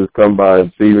Manassas, come by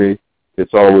and see me.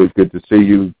 It's always good to see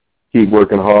you. Keep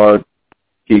working hard.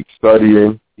 Keep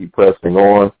studying. Keep pressing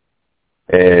on.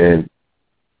 And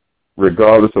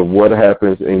regardless of what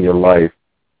happens in your life,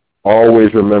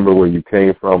 always remember where you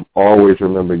came from. Always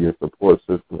remember your support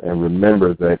system. And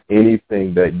remember that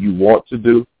anything that you want to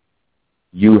do,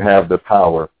 you have the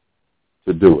power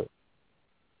to do it.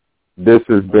 This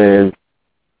has been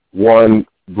one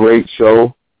great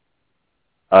show.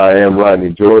 I am Rodney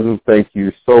Jordan. Thank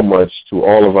you so much to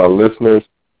all of our listeners.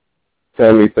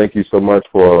 Tammy, thank you so much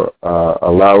for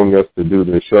allowing us to do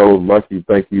this show. Lucky,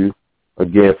 thank you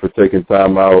again for taking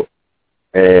time out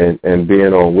and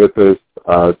being on with us.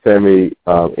 Tammy,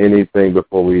 anything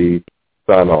before we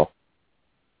sign off?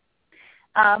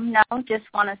 No, just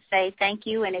want to say thank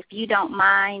you. And if you don't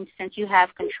mind, since you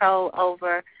have control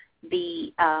over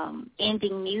the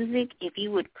ending music, if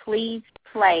you would please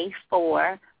play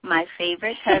for my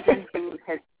favorite cousin who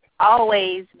has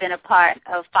always been a part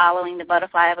of following the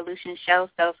Butterfly Evolution show.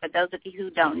 So for those of you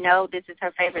who don't know, this is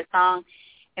her favorite song,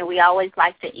 and we always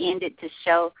like to end it to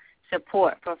show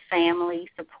support for family,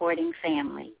 supporting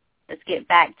family. Let's get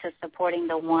back to supporting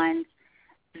the ones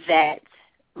that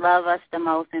love us the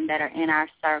most and that are in our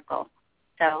circle.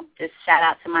 So just shout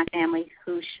out to my family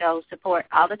who show support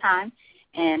all the time,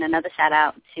 and another shout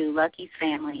out to Lucky's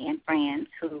family and friends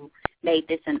who made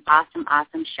this an awesome,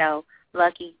 awesome show.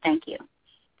 Lucky, thank you.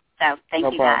 So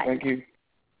thank you guys. Thank you.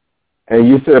 And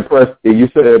you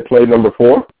said play number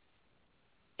 4?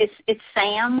 It's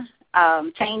Sam.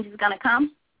 Change is Gonna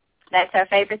Come. That's her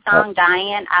favorite song,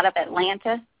 Diane, out of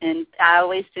Atlanta. And I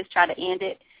always just try to end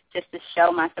it just to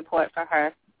show my support for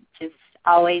her, just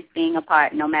always being a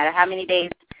part. No matter how many days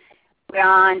we're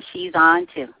on, she's on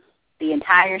too, the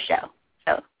entire show.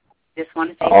 So just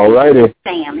want to say all righty,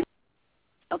 Sam.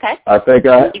 Okay? I think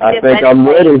I'm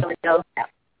ready.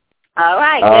 All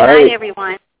right. Good night,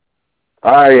 everyone.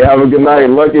 All right. Have a good night.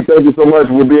 Lucky, thank you so much.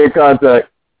 We'll be in contact.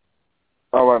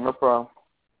 All right. No problem.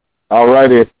 All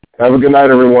righty. Have a good night,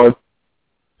 everyone.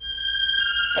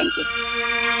 Thank you.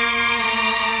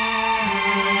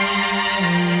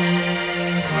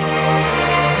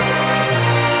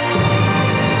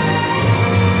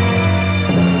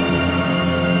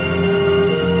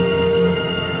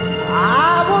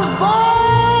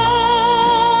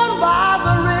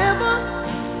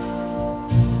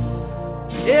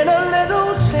 In a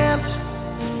little tent,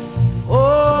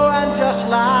 oh, and just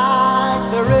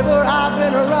like the river I've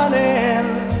been running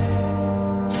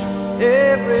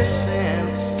ever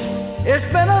since. It's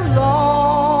been a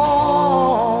long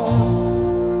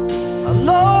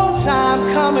time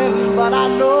coming, but I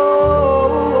know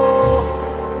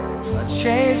a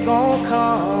change gonna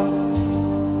come.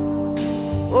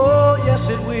 Oh, yes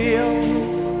it will.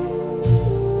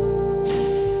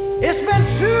 It's been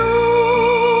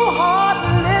too hard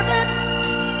living,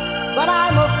 but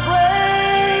I'm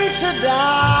afraid to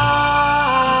die.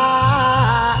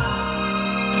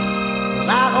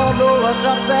 I don't know what's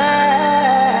up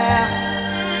there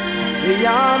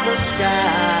beyond the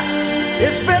sky.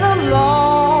 It's been a long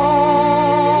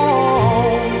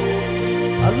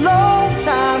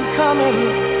time coming,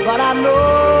 but I know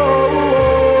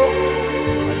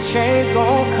a change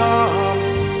gonna come.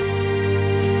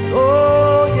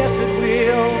 Oh, yes it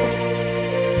will.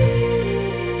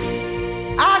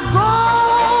 I go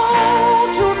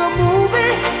to the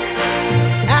movie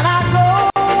and I go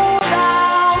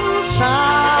downtown.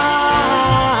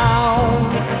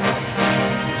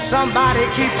 Somebody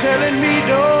keep telling me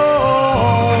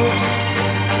don't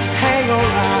hang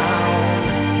around.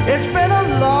 It's been a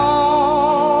long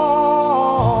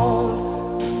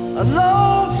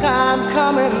time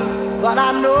coming, but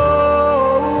I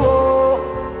know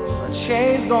a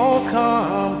change gonna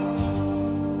come.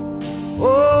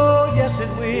 Oh, yes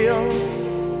it will.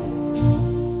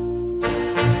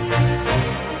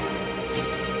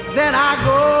 Then I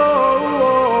go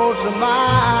to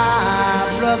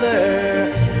my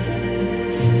brother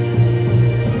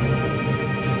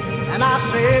and I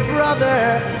say,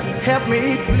 brother, help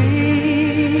me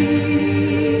please.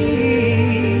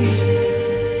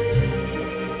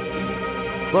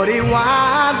 But he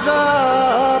winds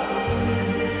up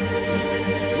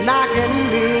knocking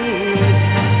me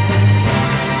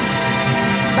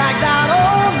back down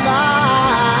on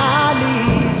my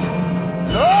knees.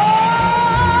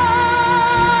 Lord,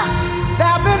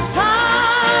 there've been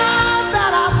times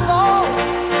that I thought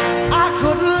I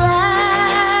could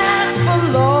last for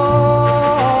long,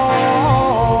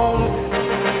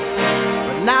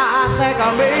 but now I think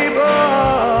I'm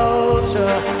able to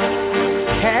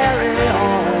carry on.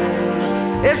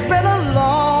 It's been a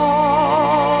long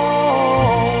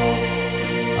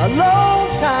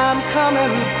time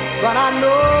coming, but I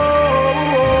know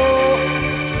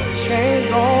change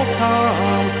gon'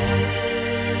 come.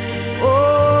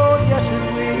 Oh, yes it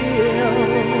will.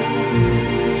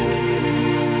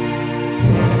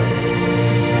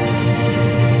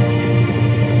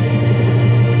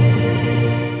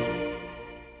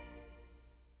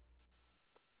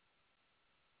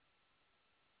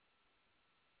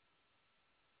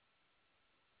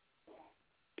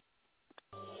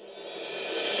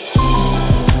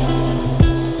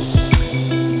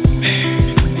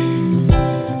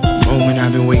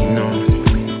 I've been waiting on.